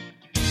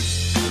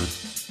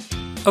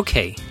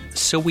 Okay,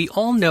 so we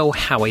all know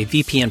how a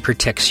VPN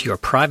protects your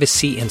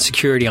privacy and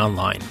security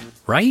online,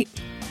 right?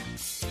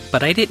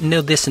 But I didn't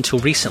know this until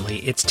recently.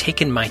 It's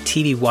taken my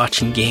TV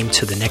watching game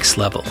to the next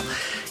level.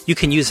 You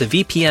can use a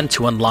VPN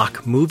to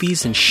unlock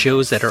movies and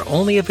shows that are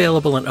only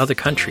available in other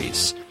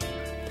countries.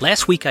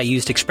 Last week I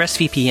used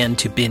ExpressVPN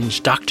to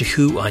binge Doctor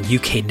Who on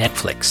UK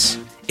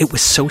Netflix. It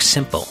was so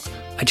simple.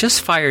 I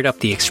just fired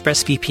up the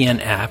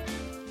ExpressVPN app,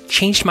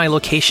 changed my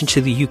location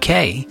to the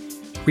UK,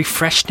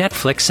 refreshed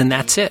Netflix, and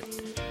that's it.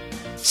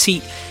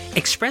 See,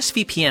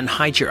 ExpressVPN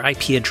hides your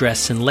IP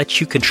address and lets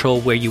you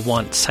control where you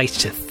want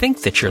sites to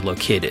think that you're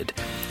located.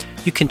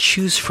 You can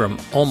choose from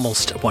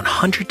almost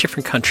 100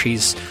 different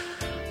countries,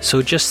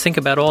 so just think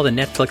about all the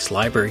Netflix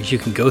libraries you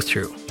can go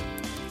through.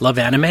 Love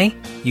anime?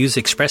 Use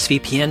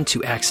ExpressVPN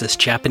to access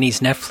Japanese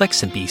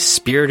Netflix and be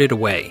spirited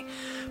away.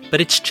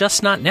 But it's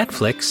just not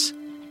Netflix.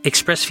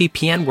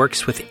 ExpressVPN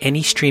works with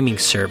any streaming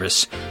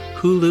service: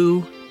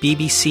 Hulu,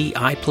 BBC,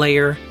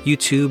 iPlayer,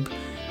 YouTube,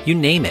 you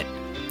name it.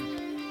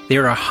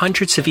 There are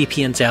hundreds of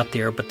VPNs out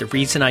there, but the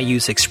reason I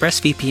use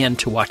ExpressVPN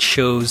to watch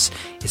shows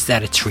is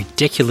that it's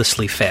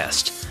ridiculously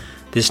fast.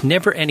 There's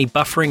never any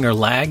buffering or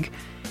lag,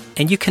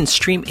 and you can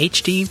stream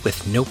HD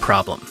with no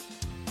problem.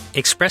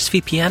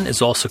 ExpressVPN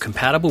is also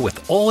compatible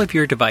with all of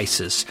your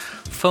devices,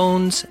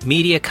 phones,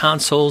 media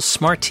consoles,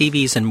 smart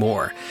TVs, and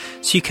more,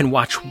 so you can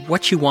watch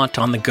what you want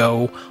on the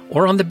go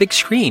or on the big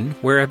screen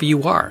wherever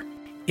you are.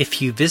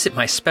 If you visit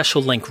my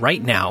special link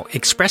right now,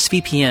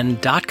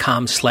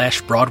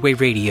 expressvpn.com/Broadway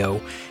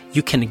Radio,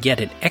 you can get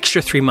an extra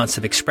 3 months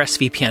of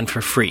ExpressVPN for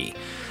free.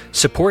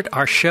 Support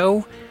our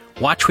show,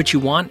 watch what you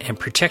want, and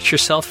protect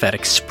yourself at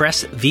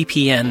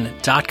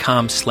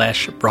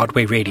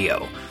expressvpn.com/Broadway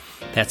Radio.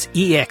 That's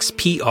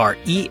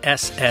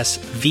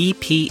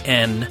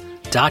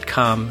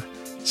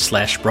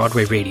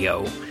expressvpn.com/Broadway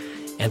Radio.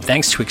 And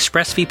thanks to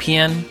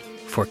ExpressVPN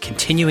for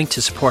continuing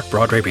to support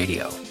Broadway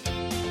Radio.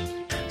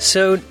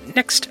 So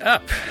next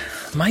up,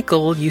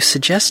 Michael, you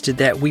suggested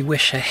that we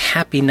wish a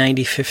happy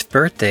 95th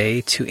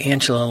birthday to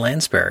Angela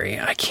Lansbury.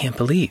 I can't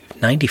believe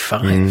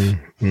 95.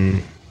 Mm-hmm.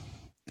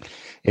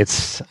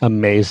 It's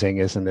amazing,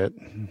 isn't it?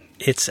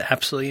 It's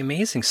absolutely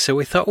amazing. So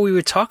we thought we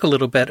would talk a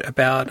little bit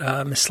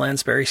about Miss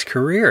Lansbury's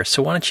career.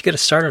 So why don't you get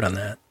us started on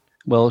that?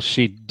 Well,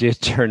 she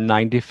did turn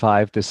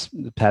 95 this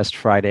past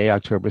Friday,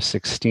 October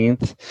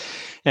 16th.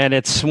 And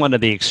it's one of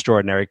the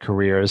extraordinary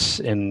careers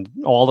in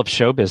all of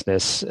show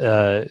business.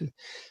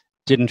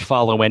 Didn't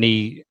follow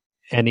any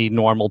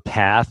normal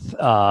path.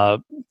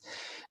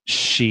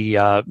 She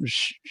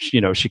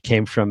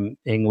came from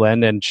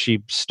England, and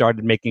she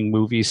started making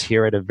movies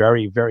here at a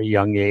very, very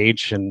young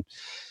age, and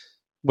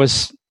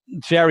was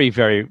very,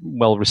 very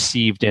well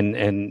received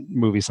in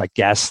movies like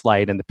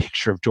Gaslight and The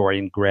Picture of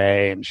Dorian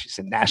Gray, and she's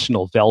in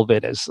National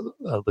Velvet as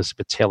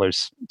Elizabeth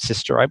Taylor's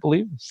sister, I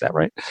believe. Is that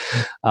right?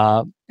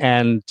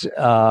 And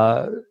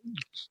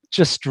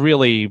just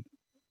really,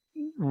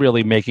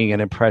 really making an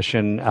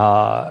impression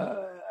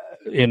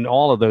in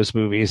all of those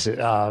movies,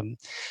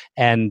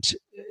 and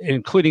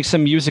including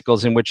some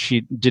musicals in which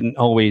she didn't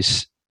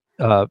always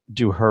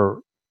do her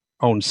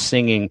own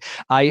singing.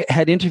 I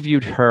had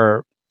interviewed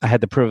her. I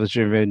had the privilege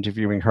of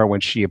interviewing her when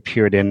she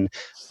appeared in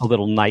A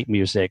Little Night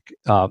Music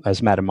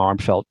as Madame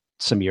Armfeldt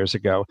some years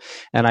ago,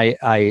 and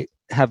I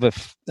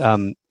have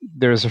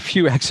there's a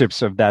few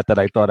excerpts of that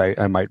I thought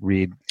I might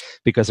read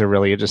because they're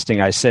really interesting.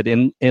 I said,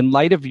 in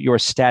light of your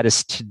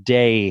status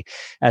today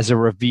as a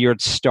revered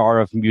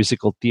star of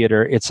musical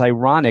theater, it's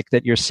ironic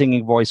that your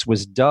singing voice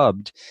was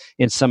dubbed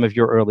in some of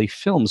your early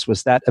films.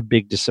 Was that a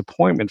big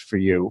disappointment for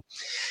you?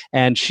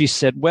 And she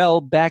said, well,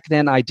 back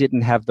then I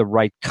didn't have the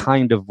right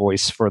kind of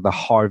voice for the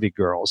Harvey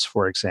Girls,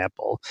 for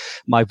example.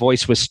 My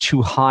voice was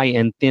too high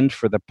and thin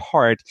for the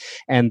part,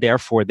 and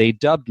therefore they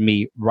dubbed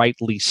me,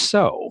 rightly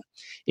so,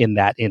 in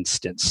that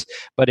instance.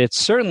 But it's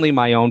certainly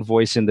my own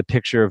voice in The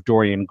Picture of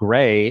Dorian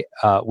Gray,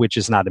 which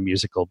is not a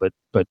musical, but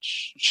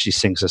she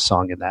sings a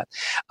song in that.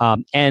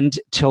 And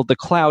Till the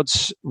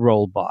Clouds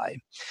Roll By.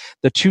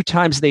 The two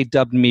times they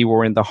dubbed me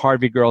were in The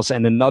Harvey Girls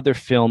and another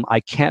film.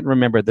 I can't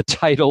remember the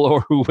title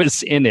or who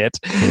was in it,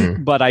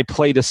 but I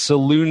played a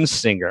saloon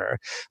singer.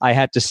 I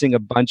had to sing a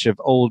bunch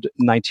of old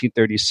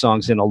 1930s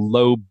songs in a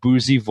low,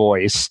 boozy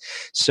voice,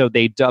 so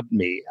they dubbed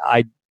me.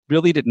 I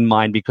really didn't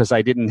mind because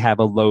I didn't have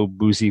a low,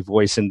 boozy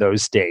voice in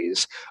those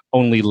days,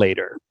 only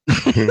later.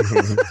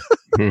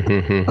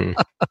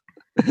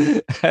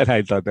 And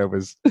I thought that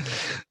was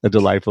a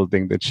delightful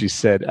thing that she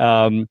said.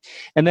 And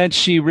then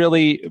she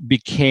really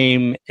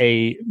became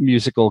a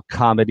musical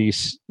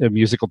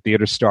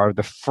theater star of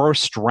the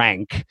first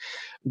rank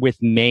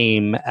with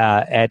Mame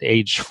at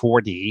age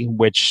 40,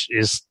 which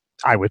is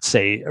I would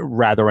say,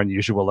 rather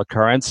unusual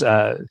occurrence,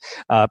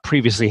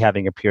 previously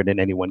having appeared in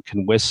Anyone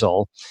Can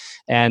Whistle.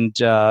 And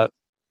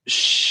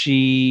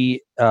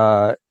she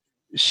definitely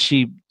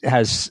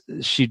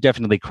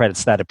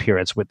credits that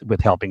appearance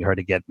with helping her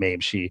to get Mame.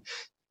 She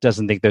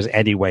doesn't think there's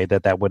any way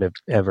that would have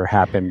ever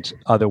happened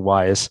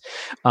otherwise.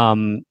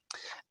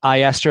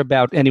 I asked her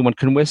about Anyone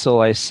Can Whistle.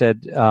 I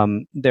said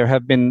there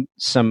have been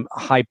some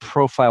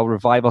high-profile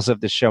revivals of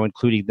the show,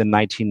 including the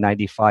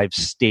 1995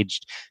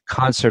 staged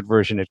concert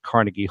version at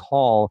Carnegie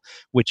Hall,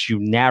 which you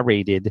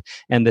narrated,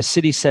 and the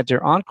City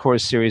Center Encore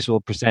series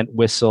will present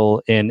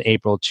Whistle in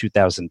April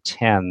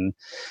 2010.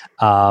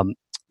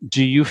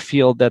 Do you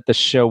feel that the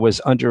show was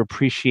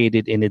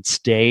underappreciated in its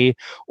day,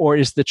 or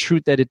is the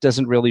truth that it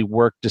doesn't really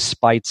work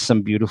despite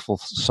some beautiful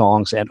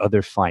songs and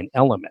other fine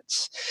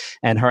elements?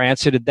 And her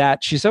answer to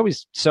that, she's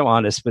always so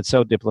honest but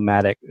so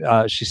diplomatic.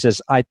 She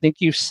says, I think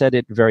you've said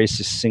it very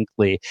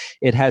succinctly.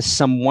 It has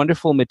some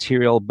wonderful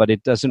material, but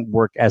it doesn't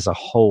work as a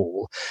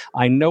whole.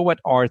 I know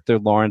what Arthur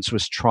Lawrence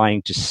was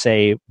trying to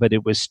say, but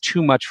it was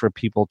too much for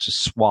people to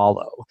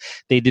swallow.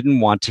 They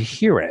didn't want to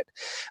hear it.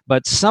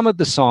 But some of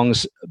the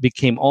songs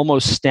became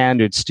almost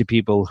standards to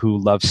people who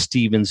love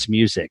Stevens'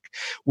 music.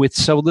 With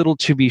So Little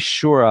to Be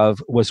Sure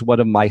Of was one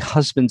of my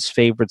husband's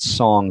favorite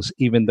songs,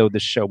 even though the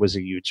show was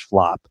a huge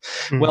flop.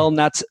 Mm. Well,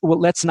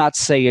 let's not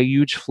say a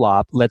huge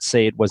flop. Let's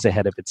say it was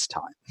ahead of its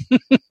time.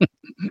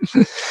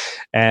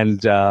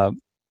 And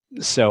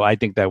so I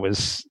think that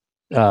was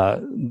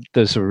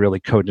those are really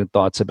cogent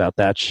thoughts about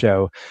that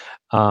show.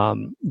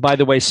 By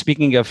the way,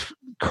 speaking of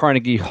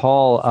Carnegie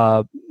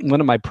Hall, one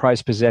of my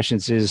prized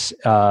possessions is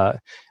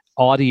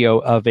audio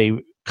of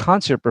a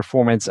concert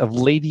performance of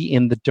Lady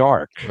in the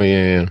Dark. Oh,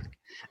 yeah.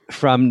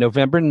 From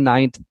November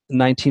 9th,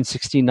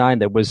 1969,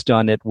 that was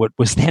done at what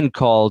was then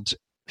called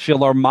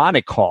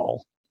Philharmonic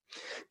Hall.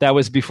 That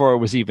was before it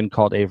was even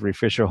called Avery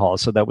Fisher Hall.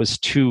 So that was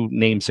 2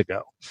 names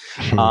ago.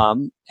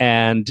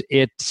 And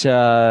it's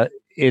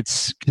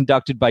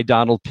conducted by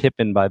Donald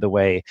Pippin, by the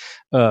way,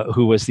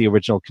 who was the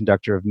original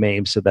conductor of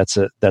Mame. So that's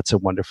a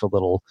wonderful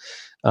little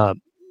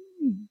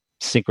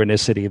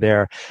synchronicity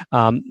there.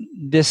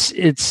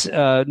 It's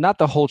not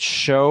the whole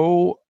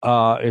show.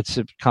 It's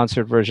a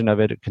concert version of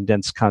it, a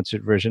condensed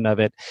concert version of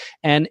it.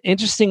 And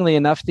interestingly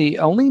enough, the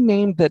only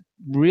name that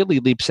really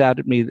leaps out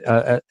at me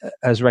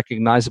as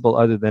recognizable,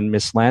 other than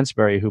Miss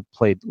Lansbury, who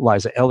played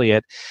Liza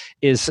Elliott,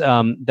 is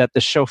that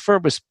the chauffeur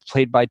was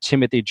played by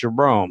Timothy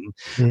Jerome.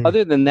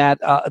 Other than that,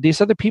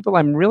 these other people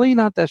I'm really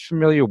not that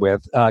familiar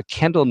with.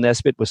 Kendall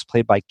Nesbitt was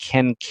played by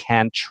Ken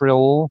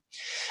Cantrill.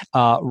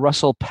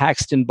 Russell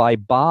Paxton by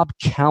Bob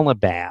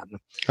Caliban.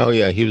 Oh,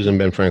 yeah, he was in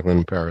Ben Franklin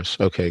in Paris.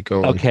 Okay, go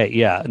on. Okay,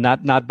 yeah,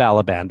 not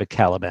Balaban, but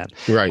Caliban.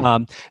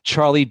 Right.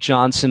 Charlie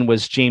Johnson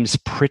was James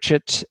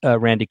Pritchett,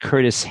 Randy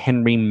Curtis,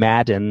 Henry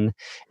Madden,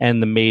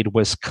 and the maid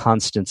was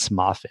Constance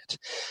Moffat.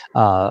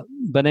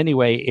 But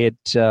anyway,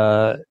 it's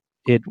a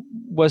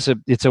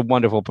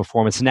wonderful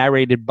performance,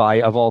 narrated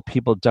by, of all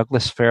people,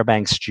 Douglas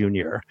Fairbanks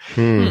Jr.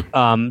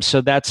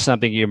 So that's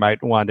something you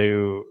might want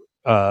to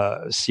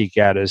seek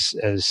out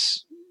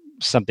as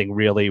something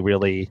really,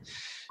 really,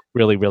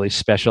 really, really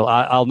special.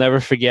 I'll never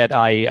forget.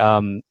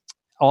 I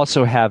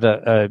also have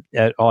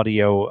an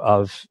audio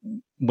of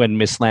when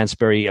Miss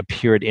Lansbury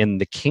appeared in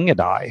The King and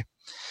I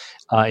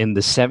in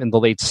the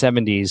late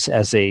 70s.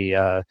 As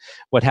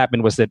what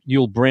happened was that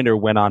Yul Brynner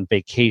went on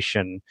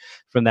vacation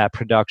from that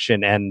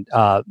production, and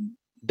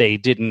they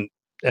didn't.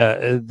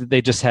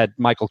 They just had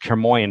Michael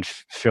Kermoyan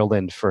fill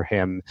in for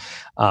him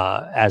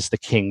as the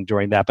king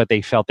during that, but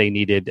they felt they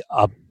needed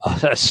a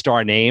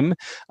star name,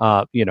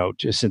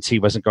 just since he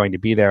wasn't going to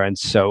be there. And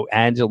so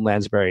Angela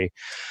Lansbury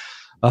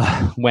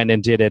went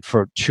and did it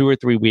for 2 or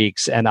 3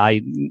 weeks, and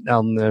I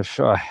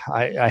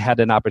had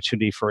an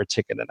opportunity for a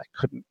ticket, and I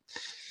couldn't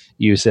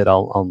use it.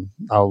 I'll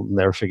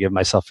never forgive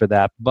myself for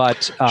that.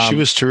 But she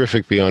was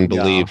terrific beyond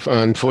belief. Yeah.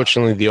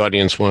 Unfortunately, the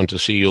audience wanted to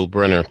see Yul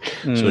Brynner,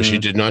 so she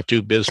did not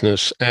do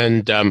business.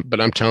 And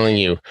but I'm telling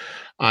you,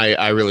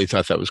 I really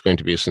thought that was going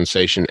to be a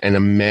sensation. And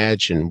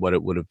imagine what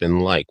it would have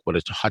been like, what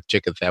a hot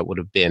ticket that would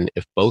have been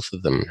if both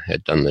of them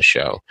had done the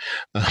show,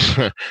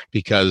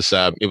 because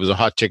it was a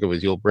hot ticket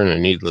with Yul Brynner,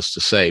 needless to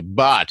say.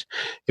 But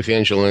if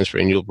Angela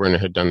Lansbury and Yul Brynner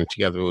had done it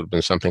together, it would have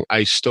been something.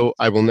 I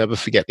will never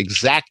forget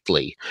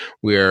exactly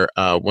where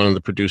one of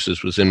the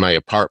producers was in my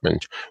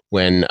apartment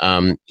when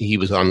he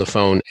was on the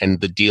phone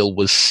and the deal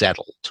was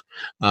settled,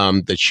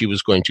 that she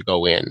was going to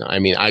go in. I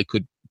mean, I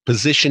could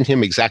position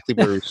him exactly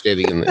where he was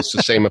standing in it's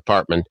the same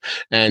apartment,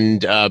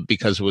 and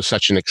because it was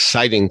such an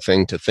exciting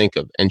thing to think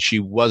of. And she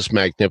was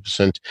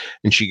magnificent,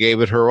 and she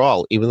gave it her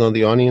all, even though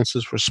the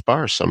audiences were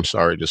sparse, I'm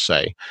sorry to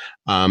say.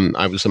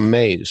 I was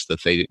amazed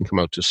that they didn't come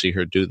out to see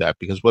her do that,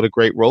 because what a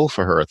great role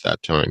for her at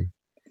that time.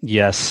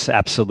 Yes,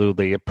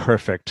 absolutely.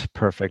 Perfect.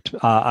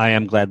 I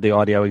am glad the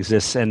audio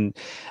exists. And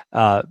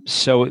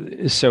so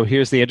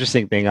here's the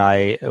interesting thing.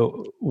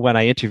 When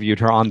I interviewed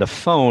her on the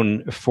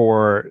phone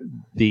for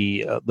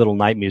the Little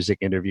Night Music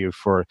interview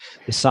for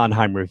the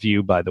Sondheim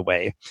Review, by the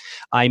way,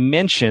 I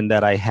mentioned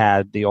that I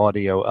had the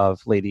audio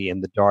of Lady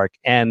in the Dark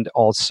and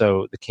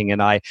also The King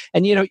and I.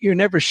 And, you're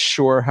never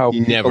sure how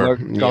people are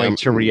going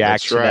to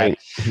react to that.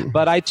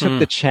 But I took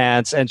the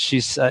chance, and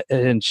she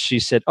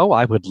said, "Oh,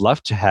 I would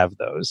love to have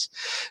those."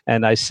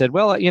 And I said,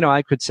 "Well,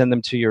 I could send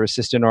them to your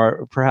assistant,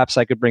 or perhaps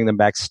I could bring them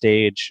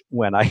backstage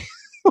when I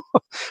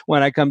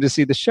when I come to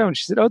see the show." And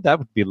she said, "Oh, that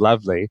would be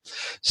lovely."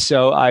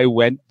 So I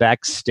went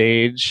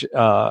backstage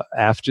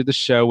after the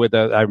show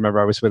I remember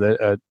I was with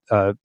a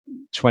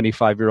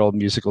 25-year-old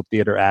musical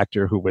theater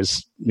actor who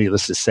was,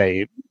 needless to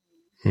say,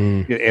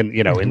 in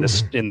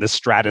the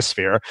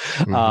stratosphere,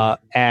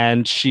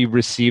 and she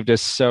received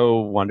us so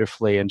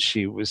wonderfully, and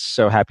she was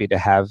so happy to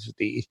have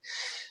the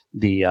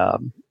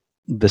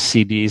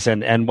CDs.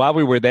 And while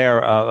we were there,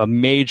 a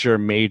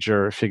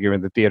major figure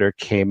in the theater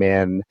came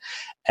in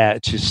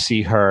to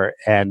see her,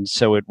 and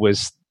so it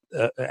was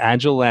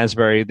Angela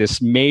Lansbury,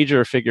 this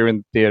major figure in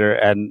the theater,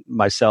 and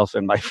myself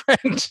and my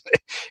friend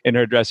in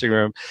her dressing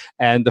room.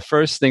 And the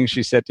first thing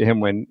she said to him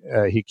when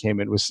he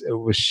came in was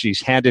she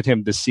handed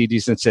him the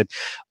CDs and said,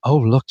 "Oh,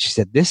 look," she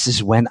said, "this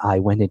is when I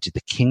went into The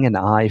King and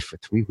I for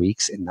 3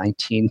 weeks in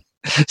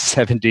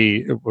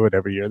 1970,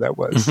 whatever year that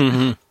was,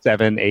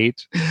 7,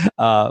 8.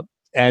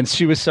 And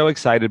she was so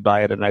excited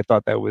by it, and I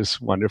thought that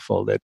was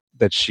wonderful that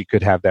she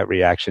could have that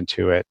reaction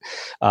to it.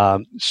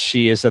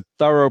 She is a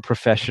thorough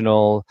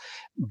professional,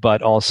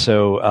 but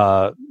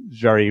also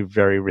very,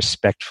 very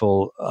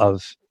respectful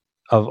of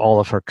all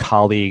of her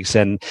colleagues,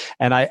 and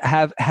I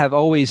have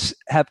always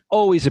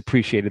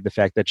appreciated the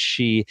fact that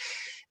she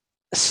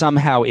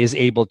somehow is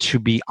able to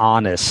be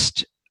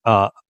honest,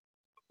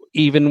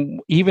 even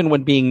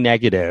when being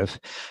negative,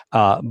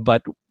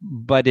 but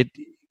it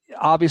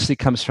obviously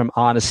comes from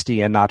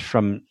honesty and not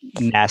from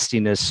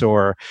nastiness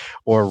or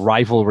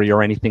rivalry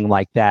or anything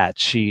like that.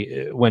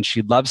 When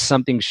she loves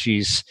something,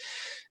 she's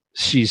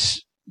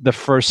the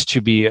first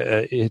to be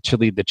to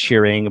lead the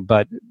cheering,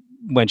 but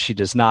when she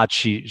does not,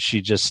 she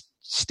just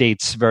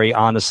states very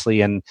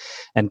honestly and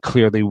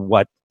clearly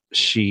what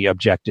she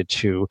objected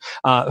to.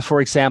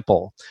 For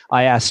example,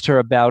 I asked her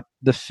about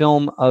the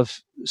film of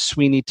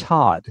Sweeney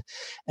Todd,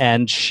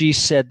 and she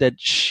said that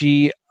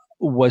she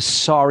was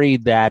sorry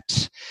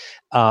that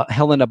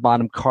Helena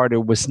Bonham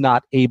Carter was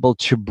not able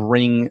to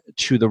bring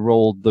to the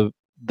role the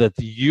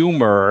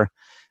humor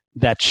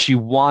that she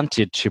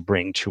wanted to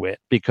bring to it,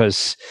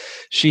 because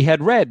she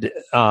had read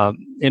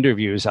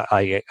interviews,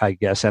 I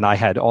guess, and I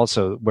had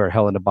also, where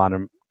Helena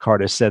Bonham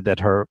Carter said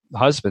that her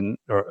husband,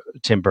 or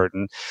Tim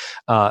Burton,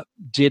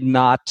 did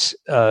not.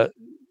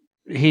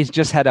 He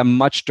just had a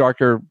much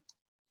darker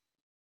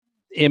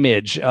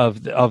image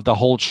of the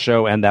whole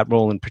show and that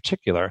role in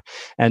particular,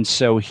 and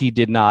so he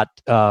did not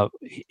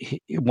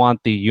want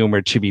the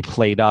humor to be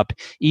played up,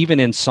 even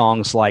in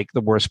songs like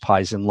The Worst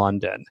Pies in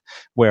London,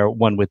 where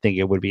one would think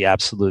it would be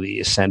absolutely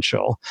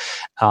essential.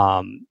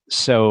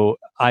 So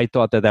I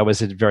thought that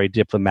was a very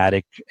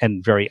diplomatic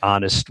and very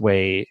honest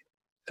way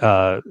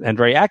and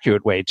very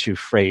accurate way to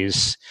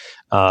phrase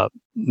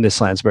Miss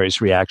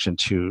Lansbury's reaction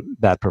to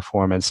that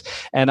performance.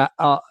 And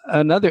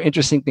another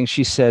interesting thing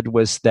she said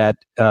was that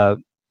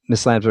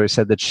Miss Lansbury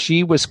said that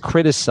she was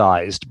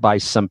criticized by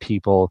some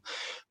people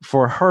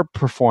for her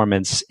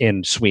performance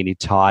in Sweeney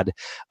Todd.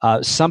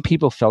 Some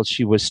people felt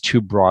she was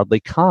too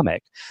broadly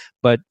comic,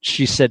 but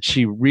she said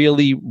she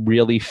really,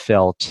 really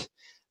felt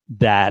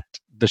that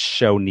the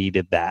show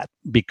needed that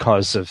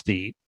because of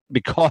the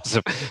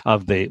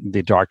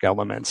dark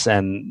elements,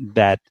 and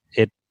that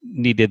it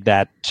needed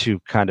that to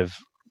kind of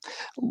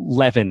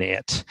leaven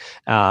it,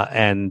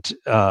 and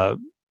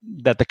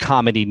that the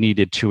comedy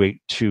needed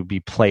to be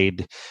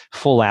played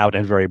full out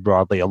and very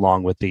broadly,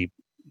 along with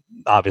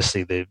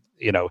obviously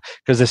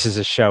because this is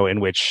a show in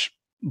which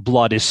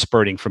blood is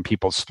spurting from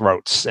people's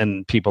throats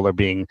and people are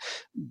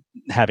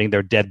having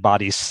their dead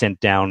bodies sent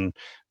down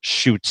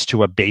chutes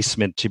to a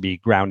basement to be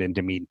ground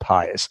into meat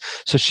pies.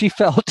 So she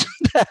felt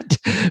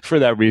that for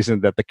that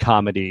reason that the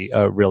comedy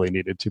really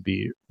needed to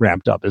be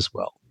ramped up as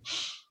well.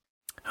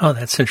 Oh,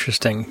 that's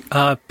interesting.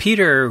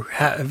 Peter,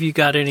 have you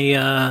got any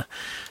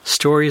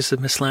stories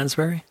of Miss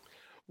Lansbury?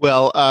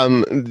 Well,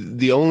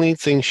 the only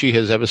thing she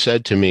has ever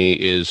said to me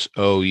is,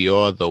 "Oh,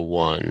 you're the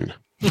one."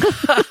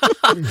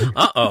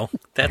 Uh-oh.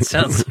 That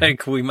sounds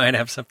like we might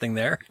have something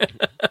there.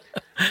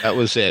 That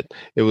was it.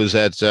 It was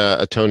at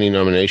a Tony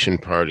nomination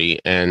party,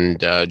 and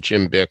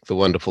Jim Bick, the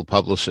wonderful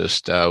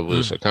publicist,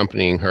 was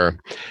accompanying her.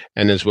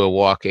 And as we're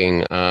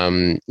walking,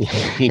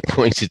 he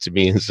pointed to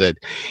me and said,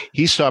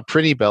 "He saw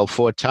Pretty Belle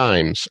 4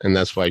 times." And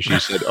that's why she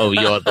said, "Oh,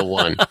 you're the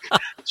one."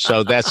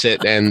 So that's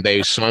it. And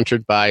they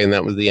sauntered by, and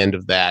that was the end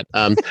of that.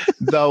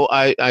 Though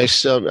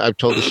I've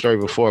told the story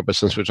before, but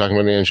since we're talking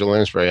about Angela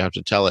Lansbury, I have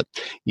to tell it.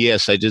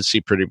 Yes, I did see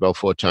Pretty Belle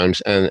 4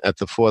 times. And at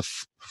the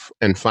fourth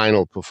and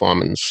final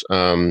performance.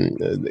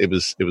 It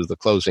was the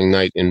closing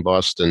night in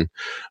Boston.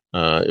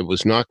 It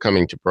was not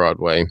coming to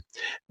Broadway,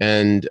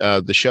 and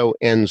the show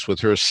ends with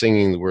her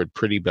singing the word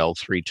 "Pretty Belle"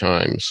 3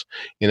 times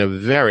in a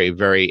very,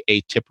 very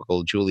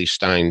atypical Julie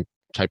Stein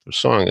type of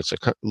song. It's a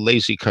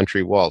lazy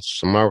country waltz.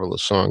 It's a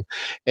marvelous song.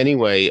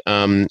 Anyway,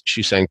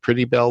 she sang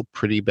Pretty Belle,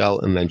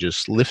 and then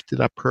just lifted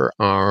up her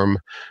arm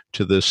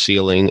to the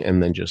ceiling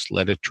and then just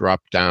let it drop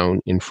down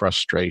in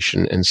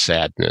frustration and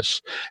sadness.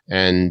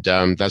 And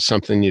that's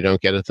something you don't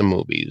get at the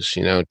movies.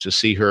 To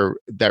see her,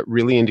 that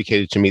really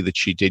indicated to me that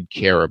she did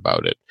care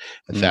about it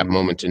at that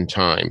moment in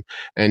time.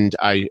 And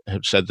I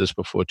have said this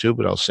before too,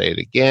 but I'll say it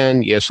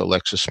again. Yes,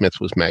 Alexis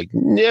Smith was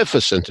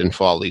magnificent in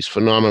Follies,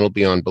 phenomenal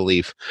beyond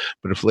belief.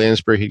 But if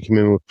Lansbury had come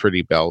in with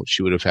Pretty Belle,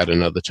 she would have had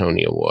another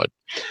Tony Award.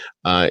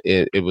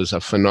 It was a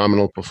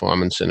phenomenal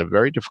performance in a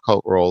very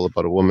difficult role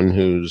about a woman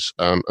who's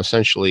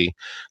essentially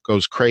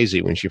goes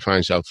crazy when she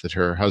finds out that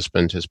her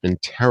husband has been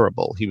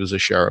terrible. He was a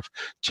sheriff,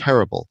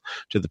 terrible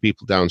to the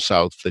people down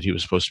south that he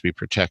was supposed to be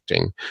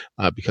protecting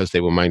because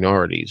they were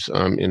minorities.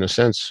 In a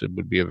sense, it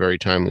would be a very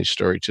timely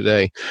story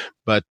today.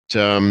 But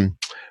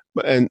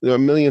and there are a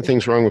million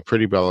things wrong with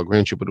Pretty Belle, I'll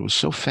grant you, but it was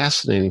so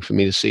fascinating for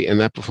me to see, and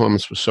that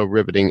performance was so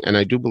riveting. And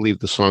I do believe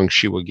the songs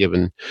she was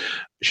given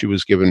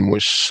were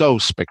so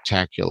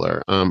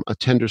spectacular. A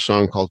tender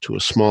song called To a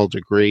Small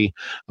Degree,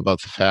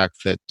 about the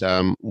fact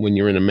that when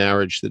you're in a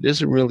marriage that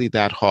isn't really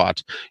that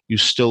hot, you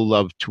still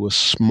love to a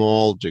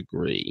small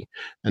degree.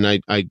 And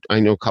I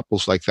know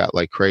couples like that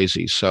like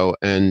crazy. So,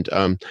 and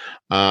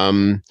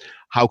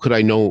how could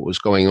I know what was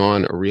going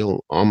on?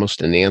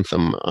 Almost an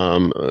anthem.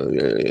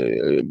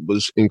 It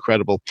was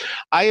incredible.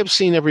 I have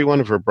seen every one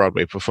of her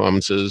Broadway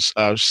performances,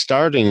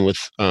 starting with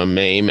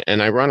Mame,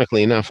 and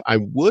ironically enough, I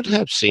would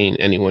have seen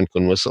Anyone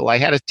Can Whistle. I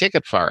had a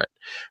ticket for it,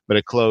 but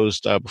it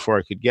closed before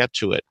I could get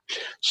to it.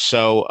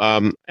 So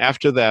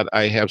after that,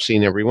 I have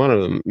seen every one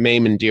of them.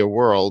 Mame and Dear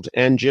World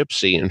and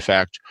Gypsy, in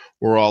fact,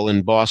 were all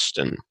in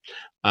Boston.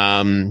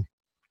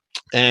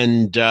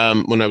 And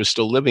when I was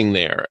still living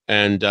there,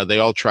 and they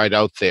all tried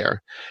out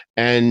there.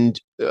 And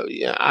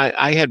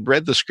I had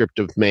read the script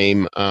of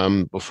Mame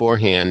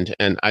beforehand,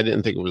 and I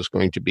didn't think it was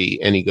going to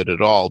be any good at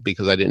all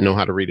because I didn't know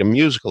how to read a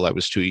musical. I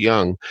was too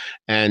young.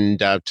 And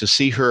to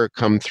see her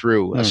come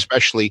through,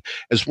 especially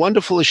as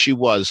wonderful as she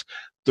was,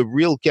 the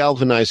real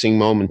galvanizing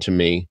moment to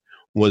me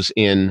was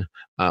in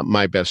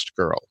My Best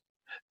Girl.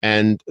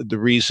 And the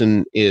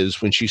reason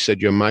is when she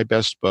said, "You're my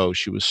best beau,"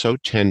 she was so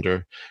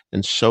tender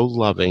and so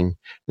loving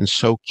and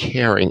so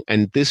caring.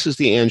 And this is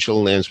the Angela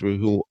Lansbury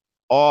who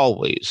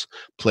always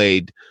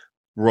played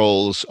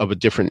roles of a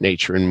different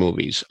nature in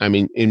movies. I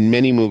mean, in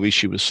many movies,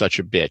 she was such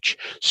a bitch.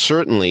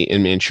 Certainly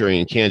in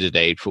Manchurian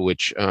Candidate, for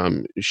which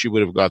she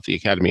would have got the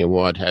Academy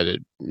Award had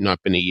it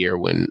not been a year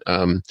when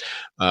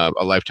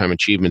a Lifetime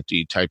Achievement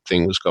type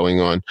thing was going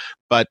on.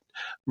 But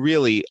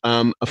really,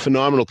 a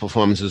phenomenal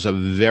performance as a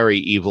very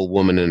evil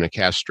woman and a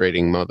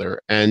castrating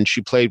mother. And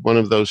she played one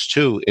of those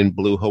too in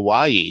Blue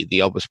Hawaii, the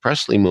Elvis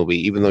Presley movie.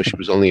 Even though she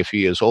was only a few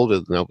years older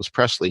than Elvis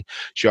Presley,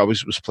 she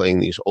always was playing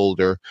these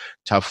older,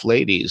 tough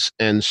ladies.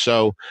 And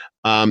so,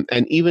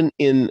 and even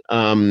in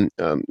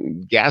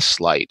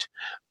Gaslight,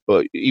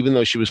 even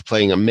though she was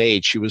playing a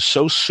maid, she was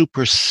so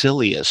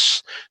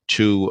supercilious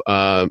to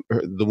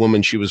the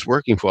woman she was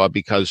working for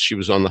because she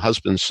was on the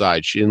husband's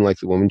side. She didn't like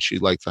the woman, she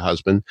liked the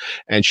husband,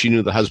 and she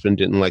knew the husband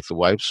didn't like the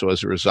wife. So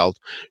as a result,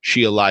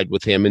 she allied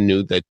with him and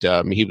knew that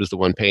he was the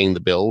one paying the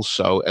bills.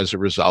 So as a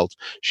result,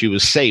 she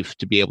was safe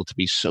to be able to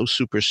be so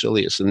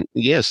supercilious. And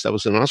yes, that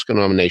was an Oscar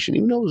nomination,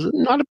 even though it was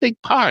not a big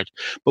part.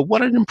 But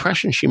what an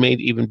impression she made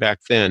even back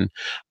then.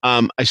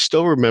 I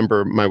still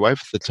remember my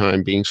wife at the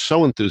time being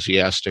so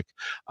enthusiastic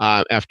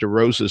after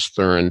Rose's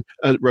turn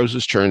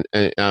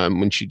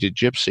when she did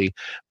Gypsy,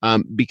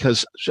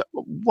 because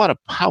what a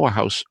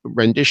powerhouse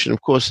rendition.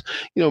 Of course,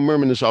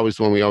 Merman is always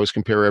the one we always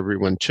compare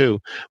everyone to,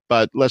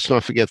 but let's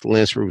not forget that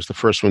Lansbury was the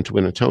first one to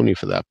win a Tony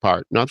for that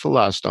part. Not the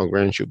last, I'll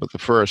grant you, but the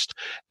first.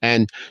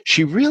 And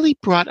she really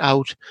brought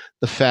out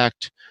the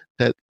fact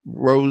that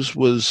Rose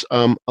was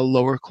a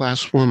lower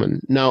class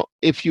woman. Now,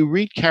 if you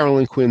read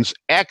Carolyn Quinn's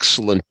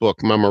excellent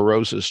book, Mama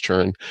Rose's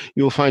Turn,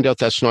 you will find out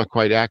that's not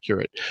quite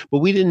accurate. But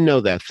we didn't know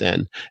that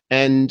then.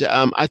 And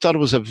I thought it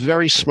was a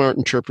very smart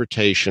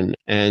interpretation.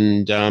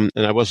 And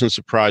I wasn't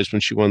surprised when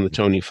she won the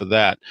Tony for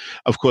that.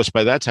 Of course,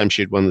 by that time,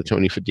 she had won the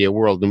Tony for Dear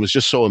World. And it was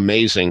just so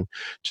amazing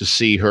to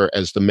see her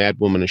as the Mad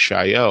Woman of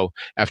Chaillot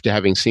after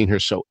having seen her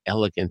so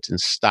elegant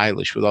and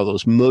stylish with all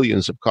those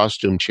millions of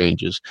costume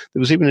changes. There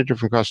was even a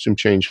different costume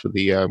change for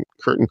the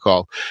curtain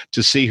call,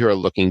 to see her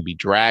looking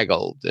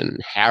bedraggled and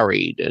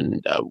harried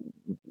and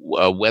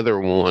weather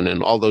worn,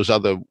 and all those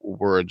other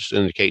words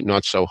indicate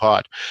not so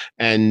hot.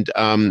 And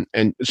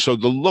so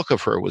the look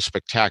of her was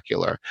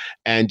spectacular.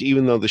 And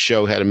even though the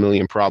show had a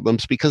million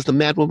problems, because The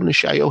Mad Woman of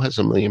Chaillot has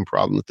a million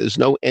problems, there's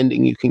no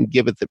ending you can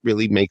give it that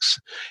really makes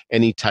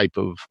any type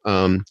of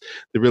that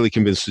really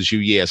convinces you,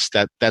 yes,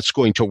 that's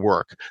going to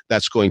work,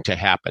 that's going to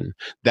happen,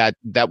 that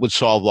would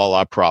solve all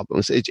our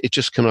problems. It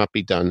just cannot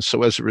be done.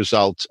 So as a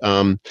result,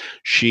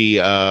 she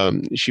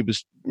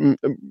was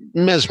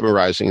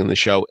mesmerizing in the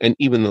show. And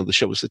even though the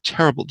show was a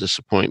terrible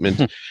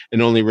disappointment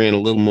and only ran a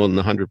little more than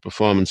 100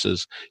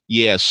 performances,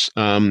 yes,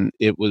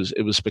 it was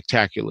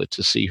spectacular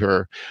to see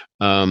her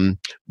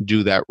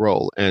do that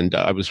role. And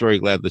I was very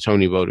glad the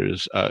Tony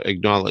voters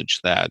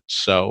acknowledged that.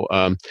 So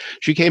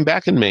she came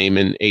back in Mame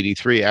in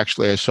 '83.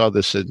 Actually, I saw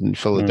this in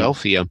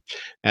Philadelphia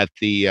at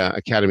the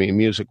Academy of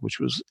Music, which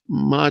was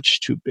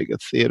much too big a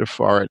theater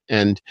for it.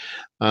 And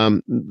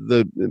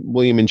the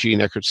William and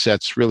Jean Eckert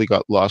sets really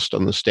got lost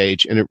on the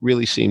stage, and it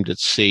really seemed at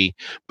sea.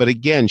 But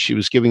again, she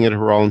was giving it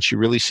her all, and she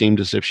really seemed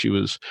as if she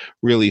was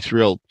really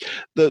thrilled.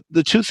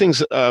 The two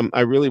things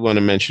I really want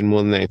to mention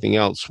more than anything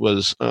else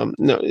was,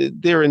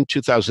 there in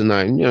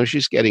 2009,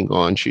 she's getting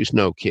on. She's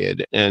no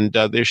kid. And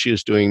there she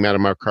is doing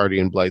Madame Arcady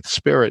and Blithe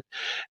Spirit.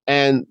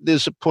 And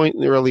there's a point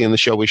early in the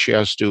show where she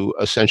has to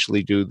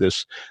essentially do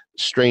this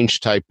strange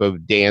type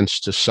of dance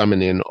to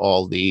summon in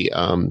all the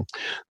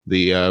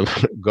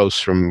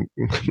ghosts from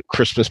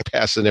Christmas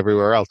Past and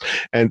everywhere else.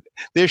 And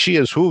there she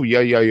is,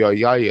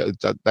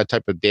 that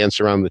type of dance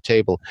around the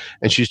table.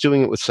 And she's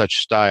doing it with such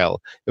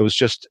style. It was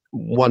just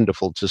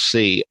wonderful to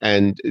see.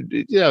 And,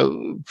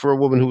 for a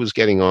woman who was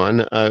getting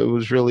on, it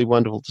was really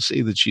wonderful to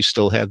see that she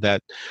still had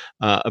that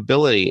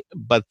ability.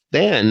 But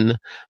then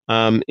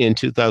in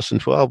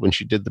 2012, when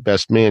she did The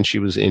Best Man, she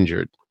was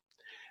injured.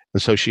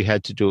 And so she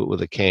had to do it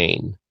with a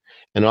cane.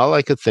 And all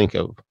I could think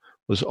of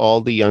was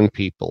all the young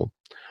people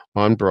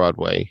on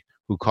Broadway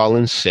who call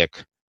in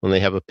sick when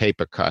they have a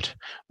paper cut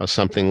or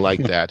something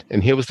like that.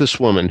 And here was this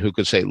woman who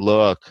could say,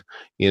 look,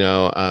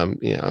 I'm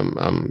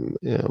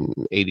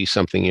 80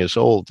 something years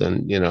old,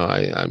 and,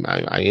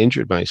 I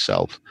injured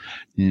myself.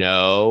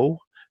 No,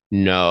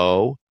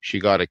 she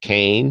got a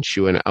cane. She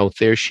went out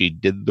there. She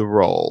did the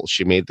role.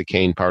 She made the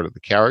cane part of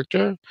the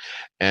character.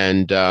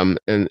 And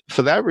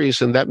for that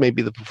reason, that may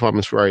be the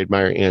performance where I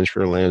admire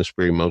Angela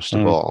Lansbury most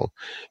of all,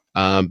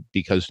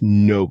 because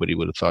nobody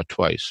would have thought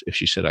twice if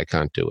she said, I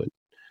can't do it.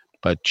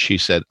 But she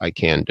said, I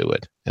can do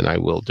it, and I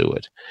will do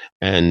it.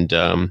 And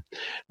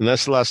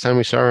that's the last time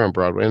we saw her on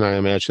Broadway, and I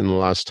imagine the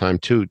last time,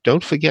 too.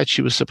 Don't forget,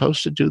 she was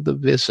supposed to do The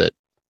Visit.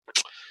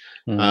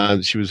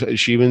 There's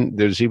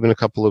even a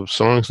couple of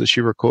songs that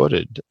she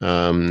recorded.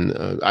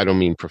 I don't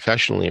mean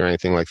professionally or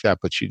anything like that,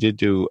 but she did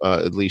do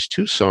at least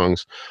 2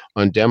 songs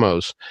on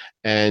demos,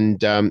 and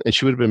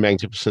she would have been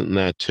magnificent in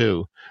that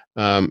too.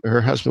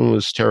 Her husband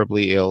was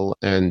terribly ill,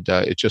 and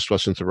it just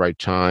wasn't the right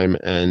time.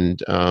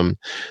 And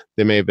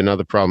there may have been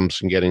other problems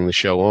in getting the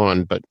show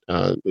on, but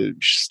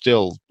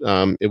still,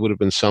 it would have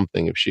been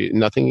something if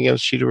nothing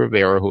against Chita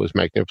Rivera, who was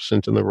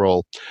magnificent in the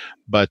role,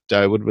 but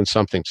it would have been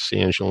something to see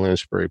Angela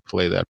Lansbury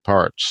play that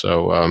part.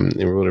 So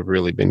it would have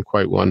really been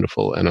quite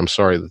wonderful. And I'm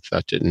sorry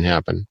that didn't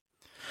happen.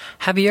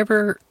 Have you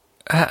ever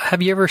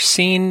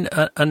seen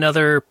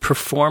another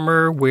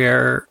performer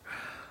where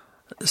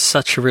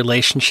such a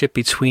relationship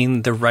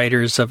between the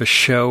writers of a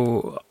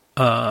show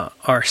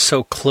are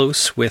so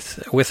close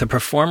with a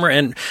performer?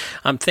 And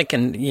I'm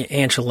thinking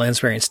Angela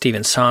Lansbury and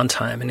Stephen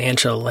Sondheim, and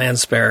Angela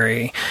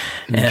Lansbury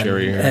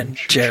and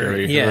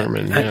Jerry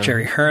Herman,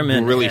 Jerry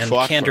Herman, really and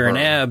fought Kander and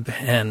Ebb,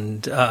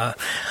 and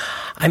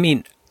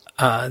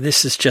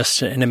this is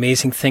just an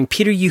amazing thing.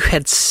 Peter, you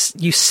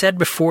said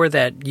before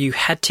that you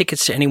had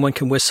tickets to Anyone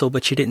Can Whistle,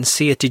 but you didn't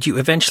see it. Did you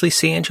eventually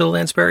see Angela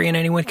Lansbury in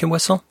Anyone Can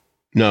Whistle?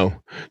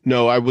 No.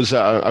 I was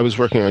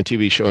working on a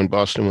TV show in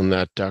Boston when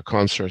that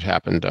concert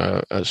happened,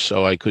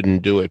 so I couldn't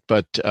do it.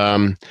 But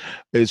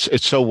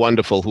it's so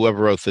wonderful.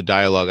 Whoever wrote the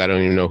dialogue, I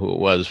don't even know who it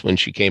was, when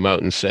she came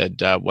out and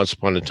said, "Once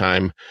upon a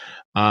time,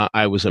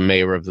 I was a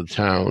mayor of the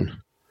town."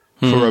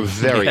 For a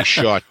very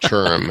short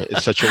term.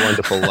 It's such a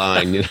wonderful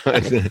line. You're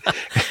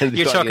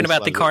talking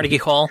about the Carnegie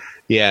Hall?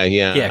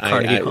 Yeah.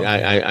 Carnegie Hall.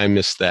 I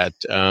missed that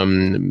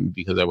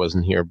because I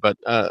wasn't here. But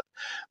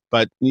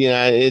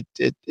yeah,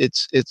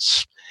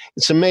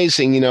 it's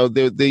amazing.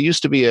 There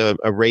used to be a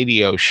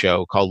radio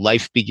show called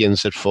Life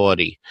Begins at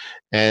 40.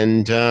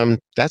 And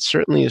that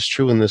certainly is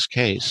true in this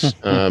case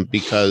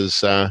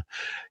because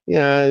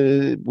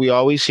we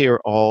always hear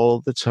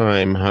all the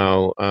time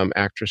how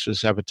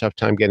actresses have a tough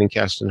time getting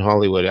cast in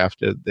Hollywood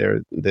after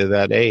they're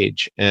that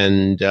age,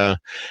 and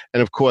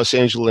of course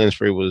Angela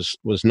Lansbury was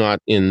not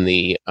in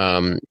the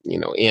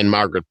Anne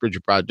Margaret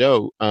Bridget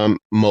Bardot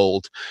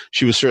mold.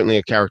 She was certainly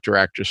a character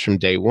actress from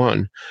day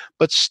one,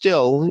 but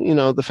still,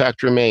 the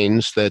fact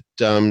remains that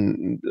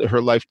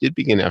her life did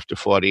begin after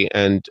 40,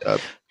 and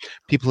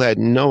people had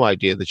no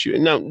idea that you.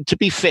 Now, to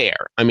be fair,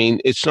 I mean,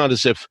 it's not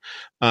as if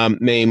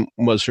Mame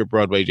was her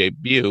Broadway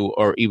debut,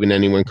 or even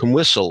Anyone Can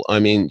Whistle. I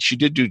mean, she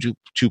did do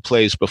two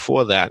plays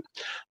before that.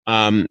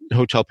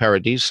 Hotel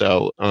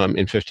Paradiso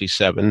in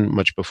 '57,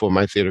 much before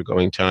my theater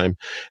going time,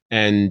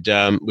 and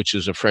which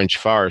is a French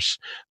farce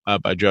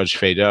by Georges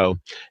Feydeau,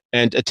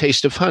 and A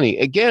Taste of Honey,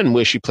 again,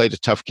 where she played a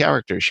tough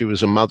character. She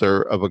was a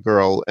mother of a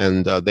girl,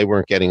 and they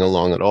weren't getting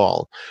along at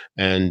all.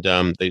 And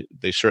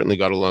they certainly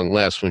got along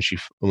less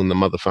when the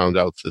mother found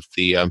out that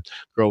the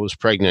girl was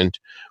pregnant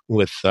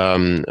with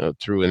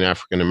through an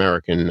African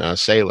American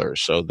sailor.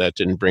 So that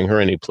didn't bring her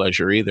any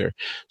pleasure either.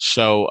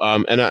 So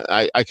and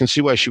I can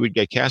see why she would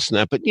get cast in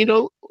that. But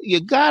you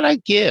gotta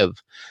give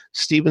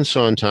Stephen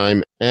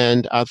Sondheim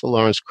and Arthur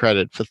Lawrence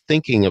credit for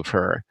thinking of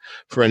her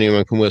for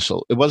Anyone Can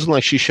Whistle. It wasn't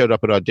like she showed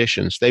up at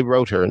auditions. They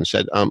wrote her and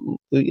said,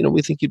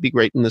 we think you'd be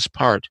great in this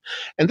part.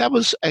 And that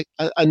was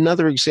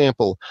another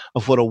example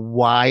of what a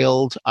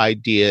wild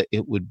idea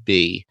it would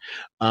be.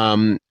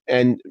 And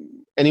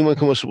Anyone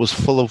Can Whistle was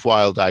full of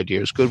wild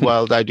ideas, good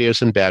wild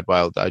ideas and bad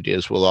wild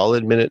ideas. We'll all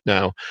admit it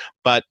now.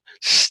 But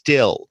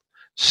still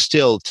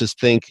to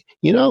think,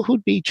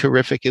 who'd be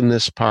terrific in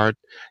this part?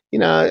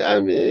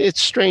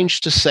 It's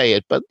strange to say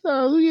it, but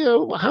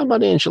how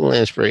about Angela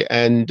Lansbury?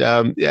 And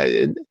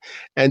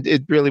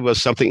it really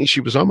was something.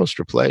 She was almost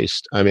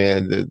replaced. I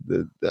mean,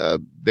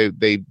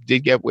 they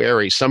did get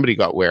wary. Somebody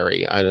got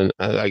wary.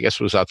 I guess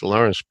it was Arthur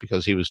Lawrence,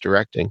 because he was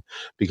directing,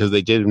 because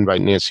they did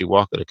invite Nancy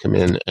Walker to come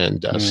in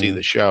and see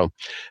the show,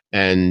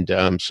 and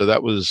so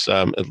that was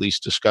at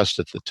least discussed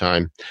at the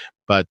time.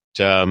 But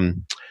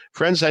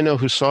friends I know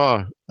who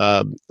saw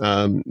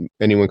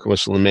Anyone Can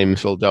Whistle and Mame in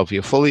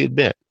Philadelphia fully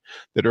admit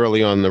that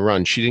early on in the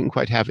run, she didn't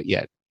quite have it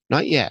yet.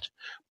 Not yet.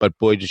 But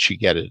boy, did she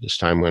get it as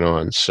time went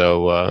on.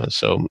 So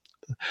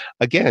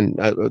again,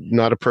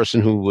 not a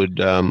person who would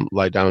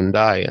lie down and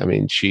die. I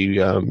mean, she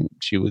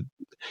would,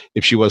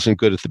 if she wasn't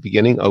good at the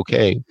beginning,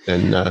 okay,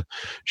 then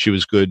she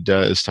was good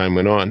as time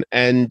went on.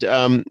 And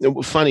it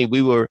was funny,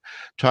 we were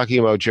talking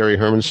about Jerry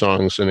Herman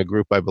songs in a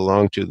group I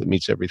belong to that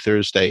meets every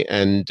Thursday,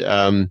 and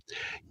I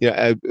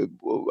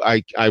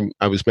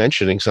was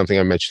mentioning something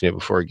I mentioned here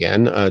before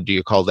again. Do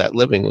You Call That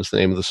Living was the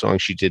name of the song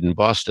she did in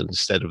Boston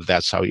instead of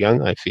That's How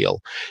Young I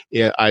Feel.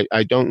 Yeah,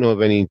 I don't know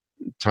of any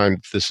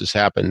time this has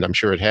happened. I'm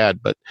sure it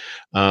had, but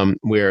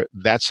where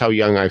That's How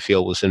Young I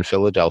Feel was in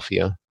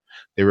Philadelphia.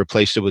 They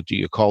replaced it with Do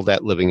You Call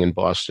That Living in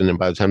Boston? And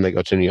by the time they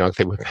got to New York,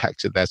 they went back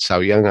to That's How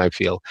Young I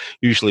Feel.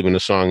 Usually when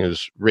a song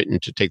is written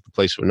to take the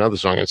place of another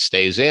song, it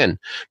stays in,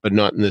 but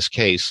not in this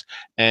case.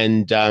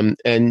 And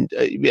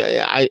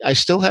I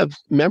still have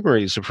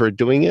memories of her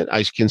doing it.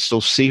 I can still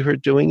see her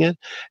doing it.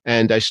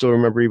 And I still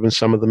remember even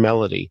some of the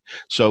melody.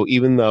 So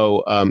even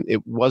though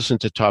it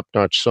wasn't a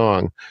top-notch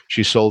song,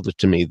 she sold it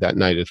to me that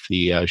night at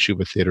the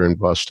Schubert Theater in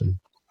Boston.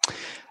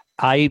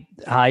 I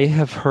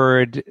have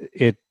heard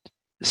it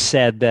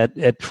said that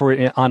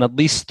on at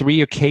least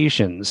 3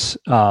 occasions,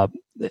 and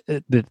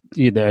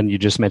you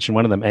just mentioned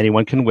one of them,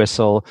 Anyone Can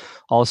Whistle,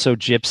 also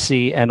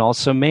Gypsy, and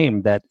also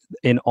Mame, that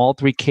in all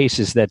 3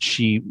 cases that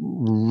she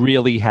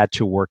really had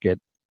to work it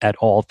at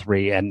all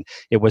 3, and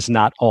it was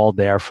not all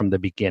there from the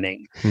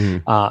beginning,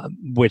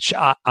 which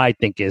I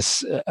think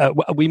is,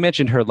 we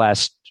mentioned her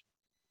last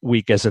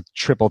week as a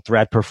triple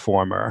threat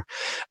performer,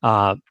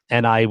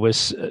 and I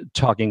was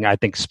talking, I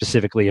think,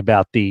 specifically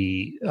about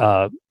the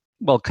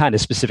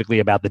specifically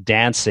about the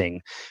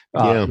dancing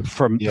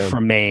from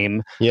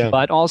Mame,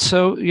 but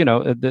also,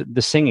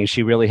 the singing.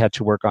 She really had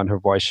to work on her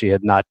voice. She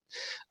had not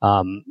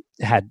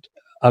had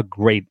a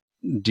great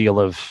deal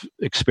of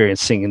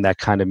experience singing that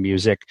kind of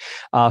music.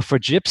 For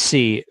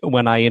Gypsy,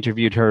 when I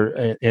interviewed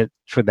her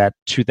for that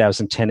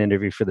 2010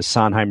 interview for the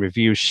Sondheim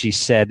Review, she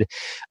said,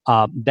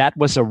 that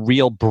was a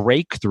real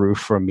breakthrough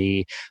for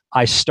me.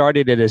 I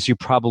started it, as you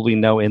probably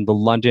know, in the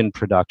London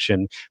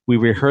production. We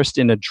rehearsed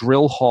in a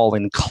drill hall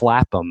in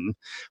Clapham,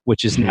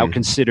 which is now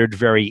considered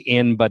very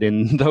in, but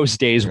in those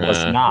days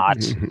was not.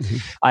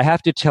 I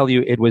have to tell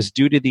you, it was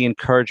due to the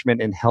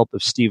encouragement and help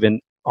of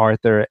Stephen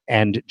Arthur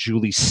and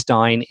Julie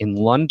Stein in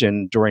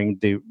London during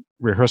the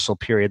rehearsal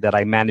period that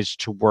I managed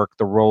to work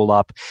the role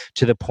up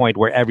to the point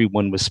where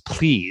everyone was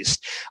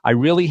pleased. I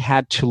really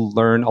had to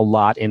learn a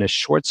lot in a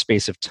short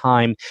space of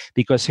time,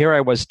 because here I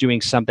was doing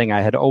something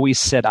I had always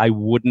said I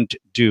wouldn't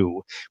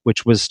do,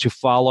 which was to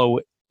follow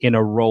in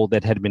a role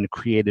that had been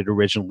created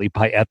originally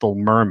by Ethel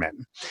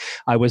Merman.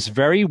 I was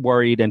very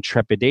worried and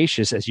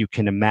trepidatious, as you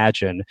can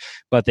imagine,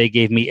 but they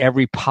gave me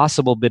every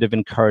possible bit of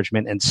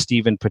encouragement, and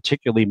Stephen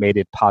particularly made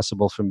it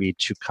possible for me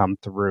to come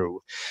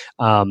through.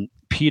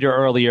 Peter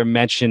earlier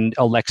mentioned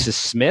Alexis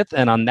Smith,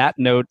 and on that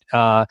note,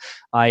 I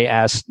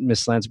asked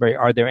Miss Lansbury,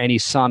 are there any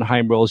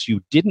Sondheim roles you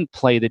didn't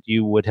play that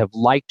you would have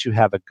liked to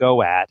have a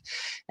go at?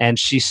 And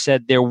she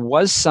said there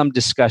was some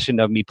discussion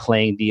of me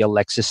playing the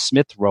Alexis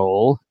Smith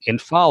role in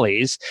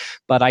Follies,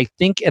 but I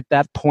think at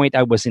that point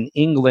I was in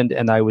England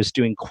and I was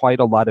doing quite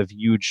a lot of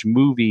huge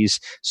movies,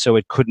 so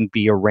it couldn't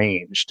be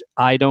arranged.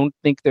 I don't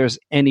think there's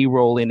any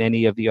role in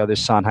any of the other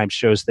Sondheim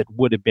shows that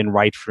would have been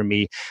right for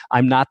me.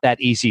 I'm not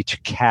that easy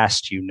to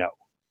cast,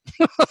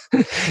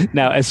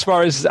 Now, as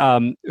far as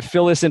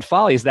Phyllis and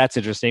Follies, that's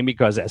interesting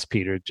because, as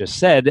Peter just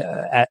said,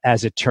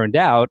 as it turned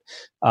out,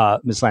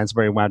 Miss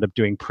Lansbury wound up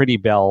doing Pretty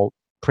Belle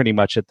pretty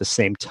much at the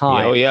same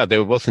time. Oh yeah, they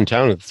were both in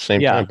town at the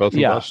same time, both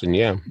in Boston.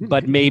 Yeah,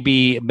 but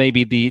maybe when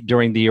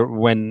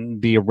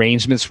the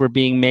arrangements were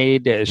being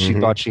made, she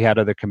thought she had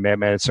other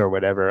commitments or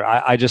whatever.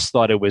 I just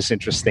thought it was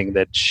interesting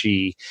that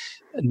she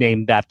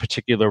named that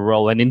particular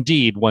role, and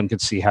indeed, one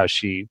could see how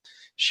she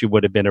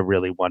would have been a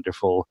really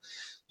wonderful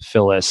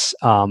Phyllis.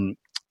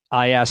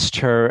 I asked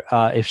her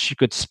if she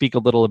could speak a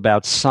little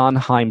about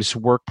Sondheim's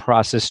work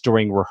process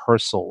during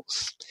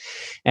rehearsals.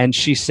 And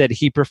she said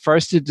he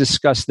prefers to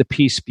discuss the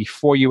piece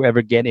before you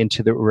ever get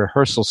into the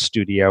rehearsal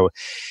studio.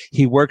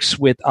 He works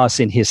with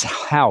us in his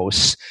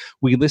house.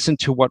 We listen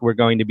to what we're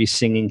going to be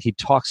singing. He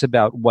talks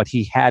about what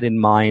he had in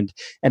mind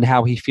and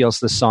how he feels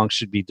the song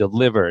should be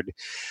delivered.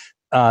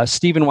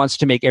 Stephen wants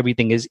to make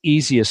everything as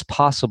easy as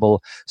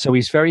possible, so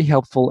he's very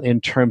helpful in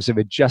terms of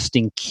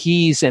adjusting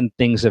keys and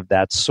things of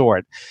that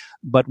sort.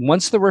 But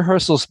once the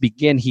rehearsals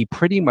begin, he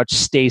pretty much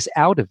stays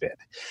out of it.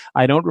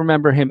 I don't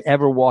remember him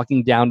ever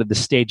walking down to the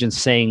stage and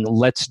saying,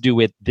 let's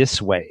do it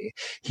this way.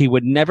 He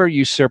would never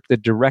usurp the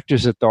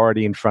director's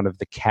authority in front of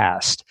the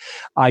cast.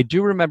 I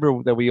do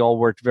remember that we all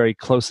worked very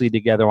closely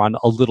together on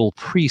A Little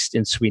Priest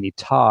in Sweeney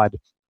Todd.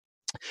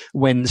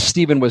 When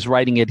Stephen was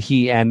writing it,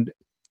 he and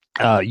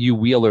Hugh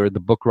Wheeler,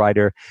 the book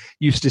writer,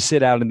 used to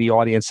sit out in the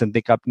audience and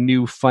think up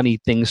new funny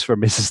things for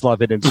Mrs.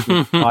 Lovett and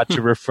Sweeney Todd to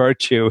refer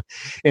to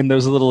in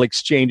those little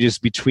exchanges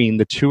between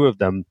the two of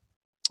them.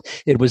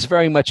 It was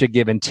very much a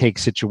give and take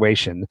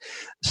situation.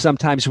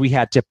 Sometimes we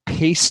had to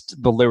paste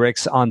the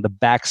lyrics on the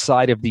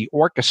backside of the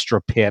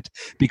orchestra pit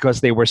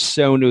because they were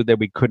so new that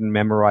we couldn't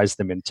memorize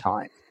them in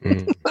time.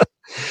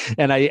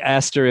 And I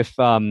asked her if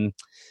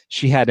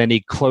she had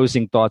any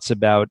closing thoughts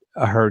about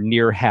her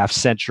near half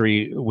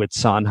century with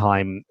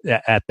Sondheim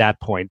at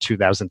that point,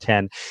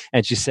 2010.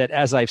 And she said,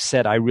 as I've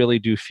said, I really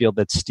do feel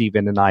that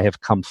Stephen and I have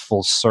come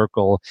full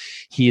circle.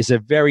 He is a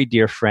very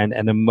dear friend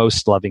and a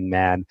most loving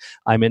man.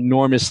 I'm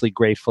enormously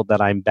grateful that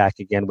I'm back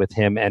again with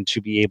him, and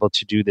to be able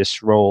to do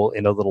this role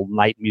in A Little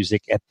Night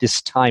Music at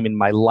this time in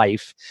my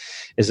life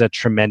is a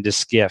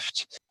tremendous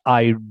gift.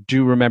 I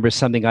do remember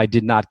something I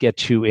did not get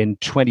to in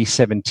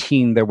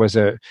 2017. There was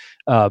a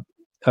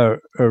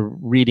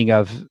reading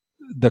of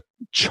The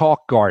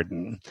Chalk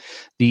Garden,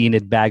 the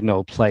Enid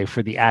Bagnall play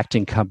for the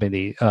acting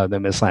company that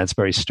Miss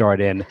Lansbury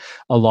starred in,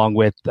 along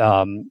with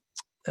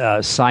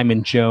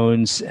Simon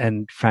Jones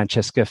and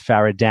Francesca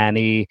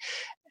Faradani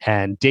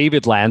and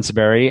David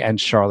Lansbury and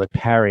Charlotte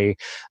Parry.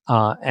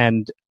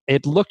 And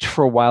it looked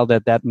for a while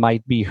that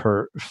might be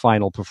her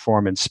final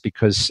performance,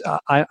 because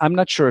I'm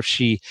not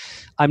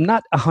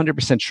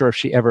 100% sure if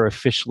she ever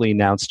officially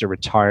announced a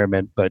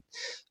retirement, but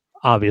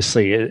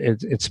obviously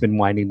it's been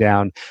winding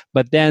down.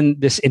 But then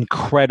this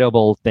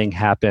incredible thing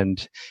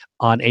happened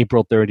on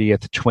April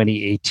 30th,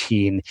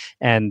 2018,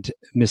 and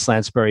Miss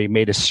Lansbury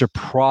made a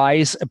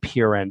surprise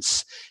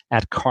appearance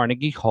at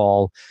Carnegie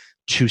Hall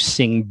to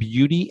sing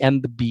Beauty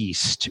and the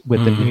Beast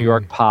with the New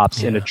York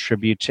Pops in a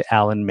tribute to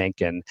Alan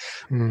Menken,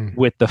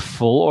 with the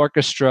full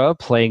orchestra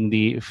playing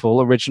the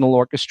full original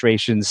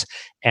orchestrations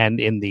and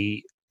in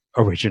the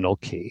original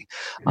key.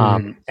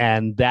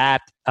 And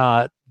that,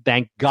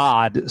 thank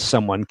God,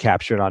 someone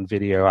captured on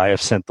video. I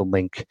have sent the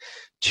link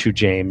to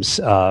James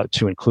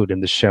to include in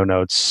the show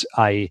notes.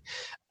 I,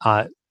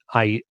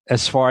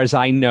 as far as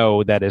I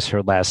know, that is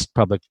her last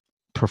public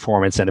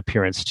performance and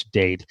appearance to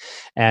date.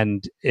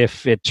 And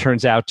if it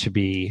turns out to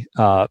be,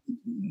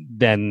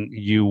 then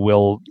you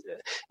will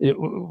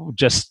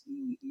just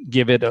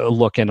give it a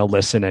look and a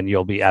listen, and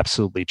you'll be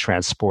absolutely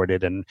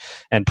transported. And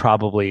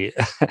probably,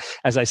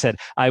 as I said,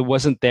 I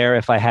wasn't there.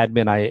 If I had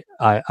been,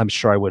 I'm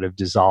sure I would have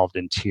dissolved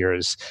in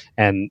tears.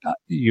 And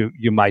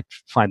you might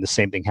find the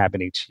same thing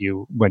happening to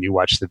you when you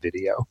watch the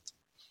video.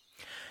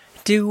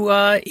 Do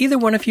either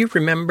one of you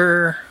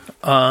remember?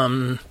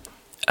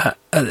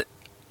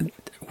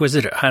 Was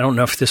it? I don't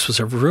know if this was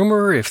a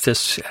rumor, if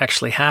this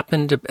actually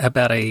happened,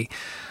 about a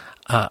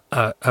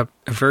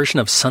version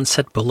of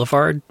Sunset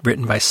Boulevard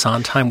written by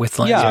Sondheim with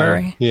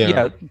Lansbury.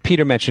 Yeah.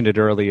 Peter mentioned it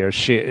earlier.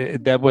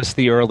 That was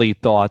the early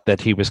thought that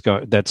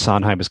that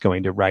Sondheim was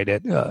going to write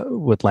it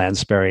with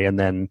Lansbury, and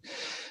then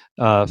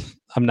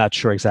I'm not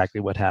sure exactly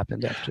what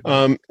happened after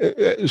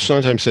that.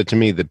 Sondheim said to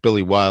me that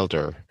Billy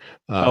Wilder,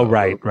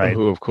 right,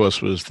 who of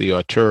course was the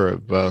auteur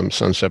of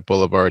Sunset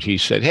Boulevard, he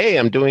said, "Hey,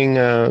 I'm doing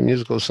a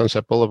musical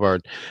Sunset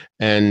Boulevard,"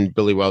 and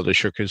Billy Wilder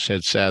shook his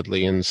head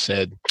sadly and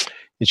said,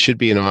 "It should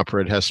be an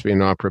opera. It has to be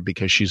an opera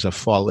because she's a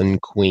fallen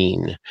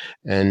queen."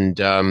 And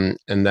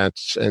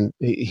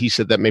he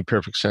said that made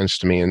perfect sense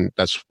to me, and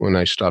that's when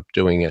I stopped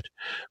doing it.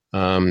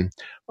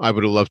 I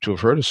would have loved to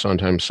have heard of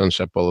Sondheim's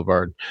Sunset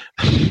Boulevard.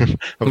 I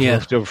would have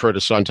loved to have heard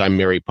of Sondheim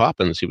Mary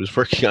Poppins. He was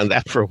working on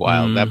that for a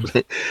while.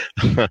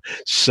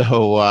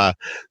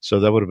 So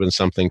that would have been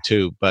something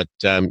too. But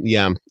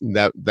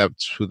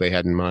that's who they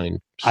had in mind.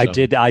 So.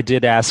 I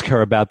did ask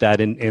her about that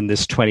in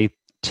this 20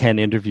 10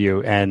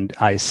 interview, and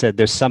I said,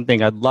 there's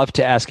something I'd love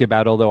to ask you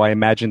about, although I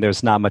imagine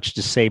there's not much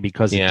to say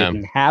because it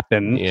didn't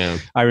happen. Yeah.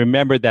 I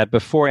remember that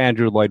before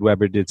Andrew Lloyd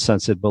Webber did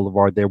Sunset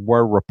Boulevard, there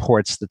were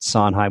reports that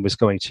Sondheim was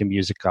going to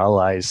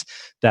musicalize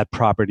that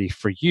property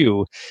for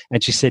you.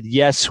 And she said,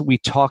 yes, we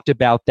talked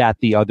about that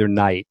the other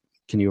night.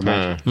 Can you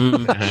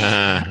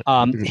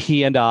imagine?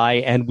 He and I,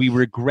 and we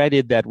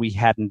regretted that we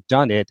hadn't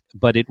done it,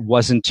 but it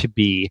wasn't to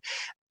be.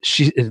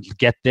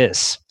 Get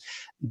this.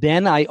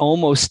 Then I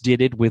almost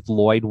did it with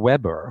Lloyd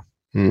Webber.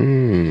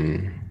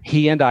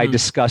 He and I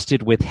discussed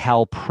it with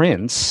Hal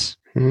Prince,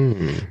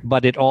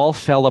 but it all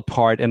fell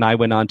apart, and I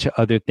went on to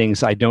other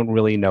things. I don't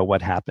really know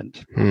what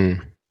happened.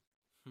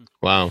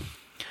 Wow.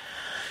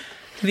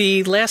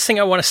 The last thing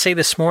I want to say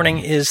this morning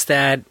is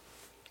that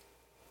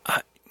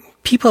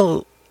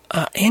people,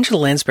 Angela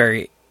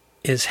Lansbury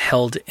is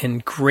held in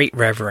great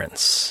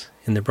reverence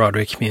in the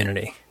Broadway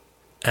community.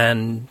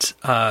 And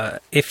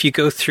if you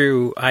go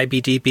through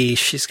IMDb,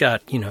 she's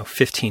got,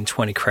 15,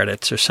 20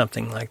 credits or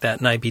something like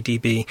that in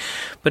IMDb.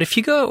 But if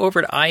you go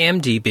over to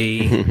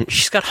IMDb,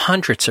 she's got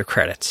hundreds of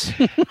credits.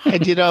 And,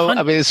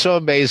 it's so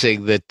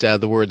amazing that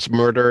the words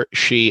murder,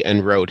 she,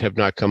 and wrote have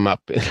not come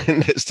up in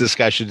this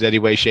discussion in any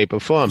way, shape,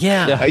 or form.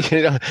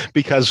 Yeah.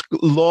 Because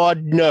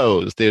Lord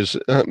knows there's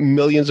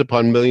millions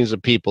upon millions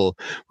of people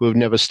who have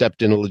never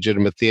stepped in a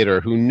legitimate theater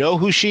who know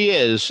who she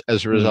is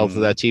as a result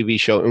of that TV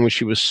show, in which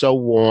she was so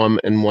warm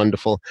and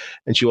wonderful,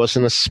 and she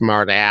wasn't a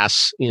smart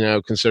ass,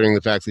 considering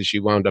the fact that she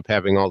wound up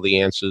having all the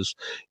answers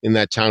in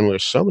that town where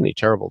so many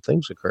terrible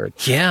things occurred.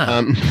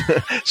 Yeah.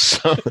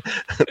 So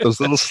those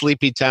little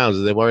sleepy towns,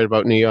 they worried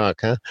about New York,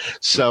 huh?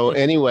 So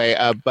anyway,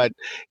 but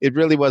it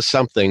really was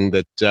something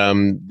that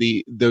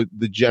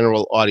the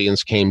general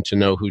audience came to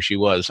know who she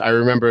was. I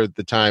remember at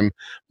the time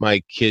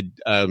my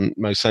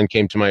son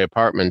came to my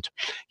apartment.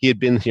 He had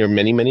been here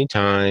many, many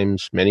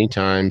times.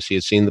 He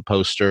had seen the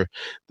poster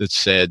that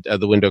said,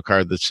 the window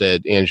card that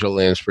said Angela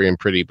Lansbury and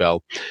Pretty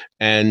Belle.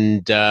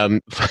 And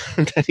then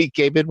he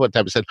came in one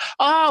time and said,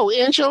 "Oh,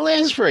 Angela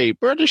Lansbury,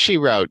 Murder, She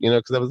Wrote,"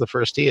 because that was the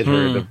first he had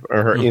heard of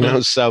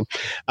her, So,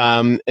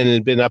 and it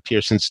had been up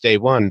here since day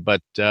one.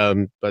 But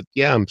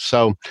yeah,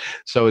 so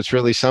it's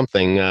really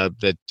something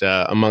that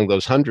among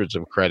those hundreds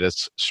of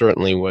credits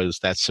certainly was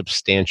that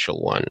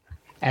substantial one.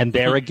 And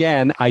there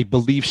again, I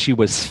believe she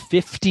was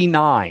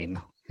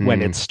 59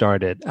 when it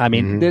started. I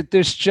mean,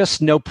 there's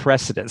just no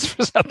precedence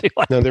for something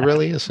like that. No, there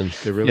really isn't.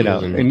 There really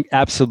isn't.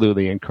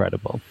 Absolutely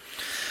incredible.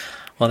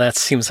 Well, that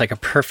seems like a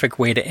perfect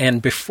way to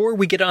end. Before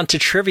we get on to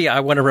trivia, I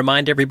want to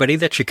remind everybody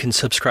that you can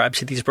subscribe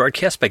to these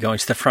broadcasts by going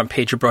to the front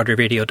page of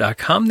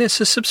BroadwayRadio.com.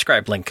 There's a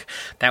subscribe link.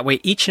 That way,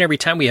 each and every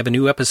time we have a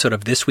new episode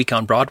of This Week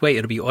on Broadway,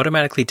 it'll be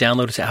automatically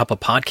downloaded to Apple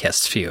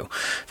Podcasts for you.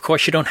 Of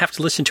course, you don't have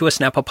to listen to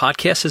us on Apple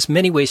Podcasts. There's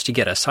many ways to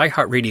get us.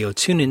 iHeartRadio,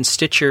 TuneIn,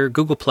 Stitcher,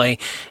 Google Play,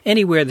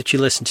 anywhere that you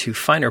listen to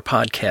finer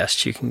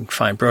podcasts, you can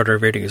find Broadway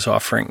Radio's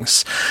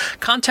offerings.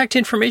 Contact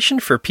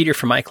information for Peter,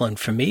 for Michael, and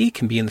for me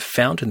can be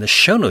found in the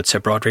show notes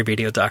at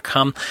BroadwayRadio.com,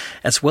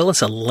 as well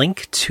as a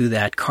link to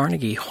that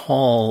Carnegie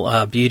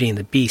Hall Beauty and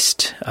the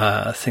Beast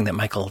thing that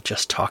Michael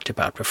just talked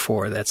about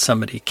before that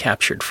somebody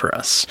captured for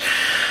us.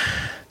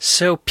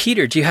 So,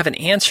 Peter, do you have an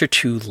answer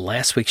to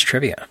last week's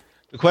trivia?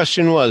 The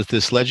question was,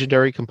 this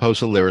legendary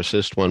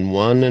composer-lyricist won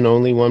one and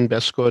only one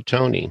Best Score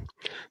Tony.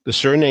 The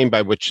surname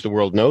by which the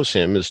world knows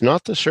him is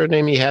not the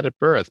surname he had at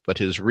birth, but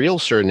his real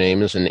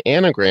surname is an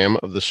anagram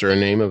of the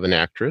surname of an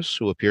actress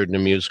who appeared in a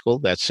musical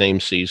that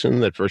same season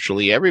that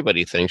virtually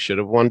everybody thinks should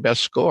have won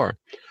Best Score.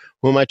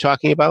 Who am I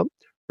talking about?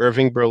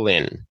 Irving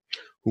Berlin,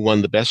 who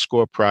won the Best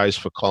Score prize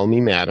for Call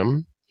Me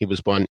Madam. He was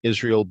born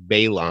Israel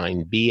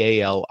Baline,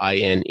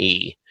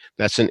 Baline.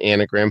 That's an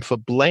anagram for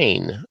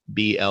Blaine,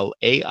 Blaine,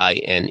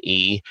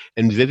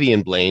 and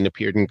Vivian Blaine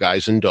appeared in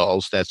Guys and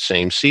Dolls that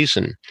same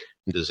season.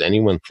 And does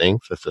anyone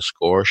think that the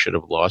score should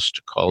have lost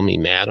to Call Me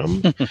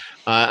Madam?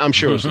 I'm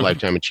sure it was a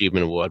Lifetime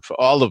Achievement Award for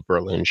all of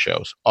Berlin's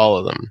shows. All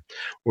of them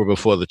were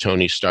before the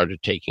Tonys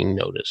started taking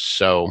notice.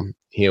 So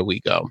here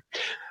we go.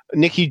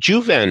 Nikki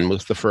Juven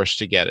was the first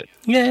to get it.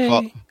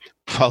 Yay!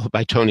 Followed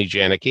by Tony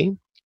Janicki,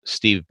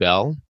 Steve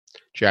Bell,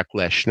 Jack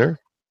Leshner,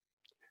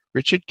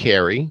 Richard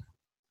Carey,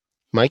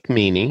 Mike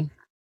Meany,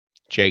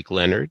 Jake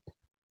Leonard,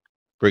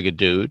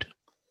 Brigadude,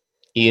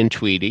 Ian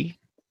Tweedy,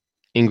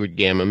 Ingrid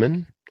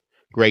Gammerman,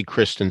 Greg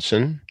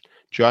Christensen,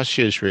 Josh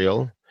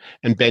Israel,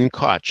 and Ben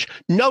Koch.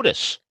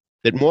 Notice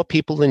that more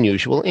people than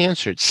usual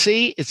answered.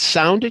 See, it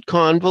sounded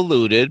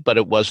convoluted, but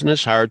it wasn't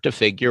as hard to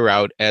figure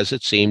out as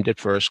it seemed at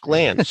first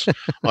glance.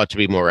 Ought to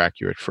be more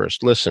accurate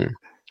first listen.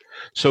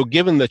 So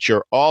given that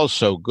you're all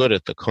so good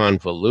at the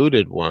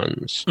convoluted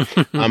ones,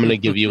 I'm going to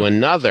give you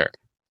another.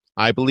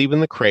 I believe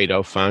in the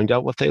credo, find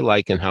out what they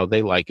like and how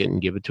they like it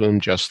and give it to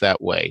them just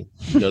that way.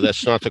 No,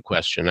 that's not the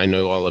question. I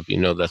know all of you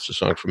know that's a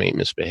song from Ain't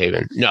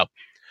Misbehavin'. No.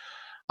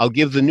 I'll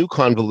give the new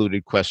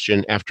convoluted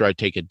question after I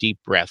take a deep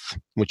breath,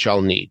 which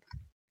I'll need.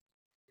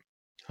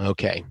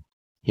 Okay,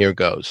 here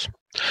goes.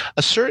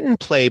 A certain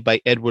play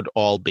by Edward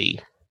Albee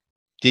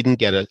didn't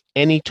get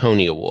any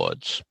Tony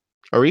Awards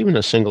or even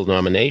a single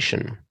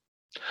nomination.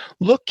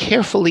 Look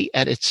carefully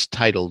at its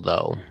title,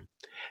 though,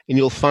 and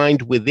you'll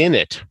find within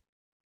it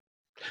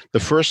the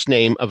first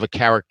name of a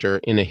character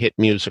in a hit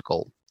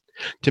musical.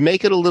 To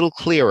make it a little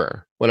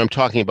clearer what I'm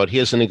talking about,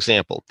 here's an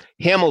example.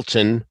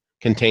 Hamilton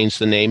contains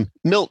the name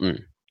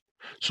Milton.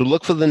 So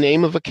look for the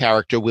name of a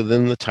character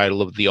within the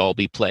title of the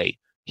Albee play.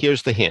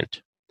 Here's the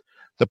hint.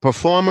 The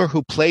performer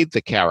who played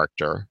the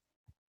character,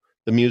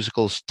 the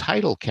musical's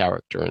title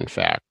character, in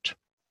fact,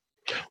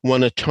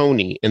 won a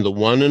Tony in the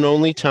one and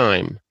only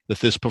time that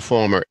this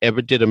performer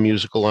ever did a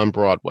musical on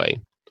Broadway,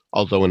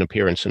 although an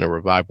appearance in a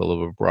revival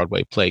of a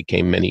Broadway play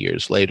came many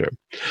years later.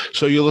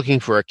 So you're looking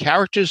for a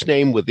character's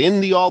name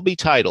within the Albee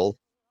title,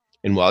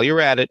 and while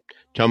you're at it,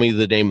 tell me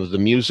the name of the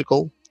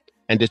musical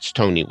and its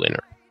Tony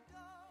winner.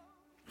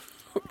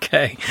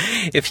 Okay.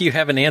 If you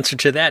have an answer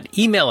to that,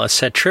 email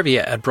us at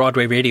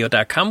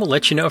trivia@broadwayradio.com. We'll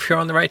let you know if you're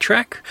on the right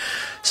track.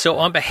 So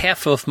on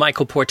behalf of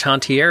Michael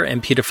Portantiere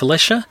and Peter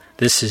Felicia,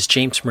 this is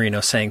James Marino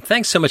saying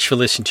thanks so much for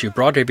listening to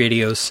Broadway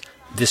Radio's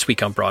This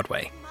Week on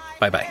Broadway.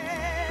 Bye-bye.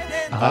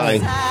 Bye.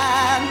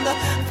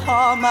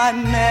 For my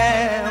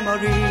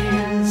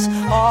memories,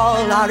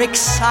 all are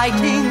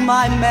exciting,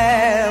 my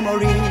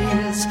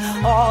memories,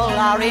 all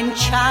are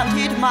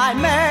enchanted, my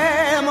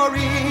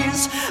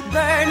memories,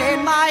 burn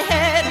in my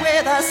head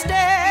with a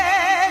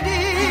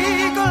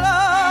steady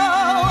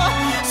glow.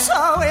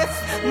 So if,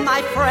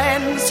 my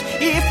friends,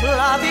 if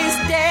love is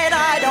dead,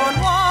 I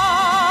don't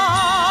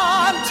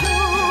want to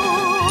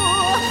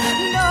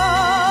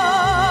know.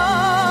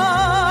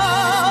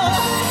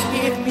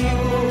 If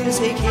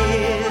music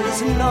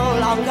is no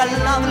longer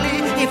lovely,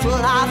 if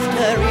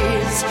laughter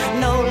is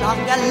no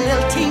longer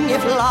lilting,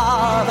 if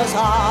lovers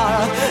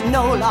are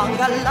no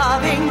longer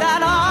loving,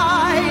 then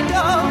I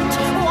don't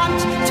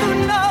want to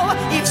know.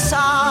 If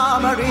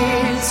summer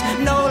is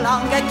no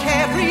longer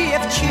carefree,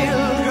 if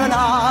children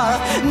are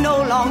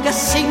no longer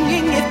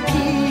singing, if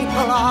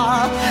people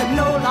are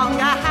no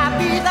longer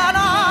happy, then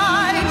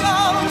I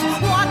don't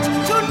want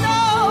to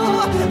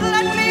know.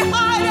 Let me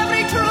hide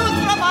every truth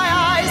from my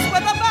eyes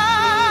with the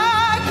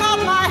back of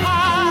my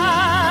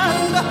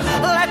hand.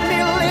 Let me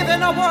live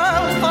in a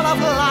world full of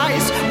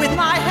lies with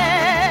my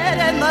head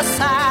in the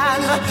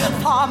sand.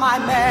 For my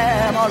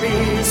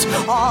memories,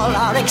 all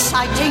are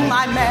exciting,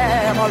 my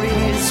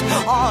memories,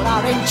 all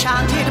are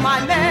enchanted, my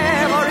memories.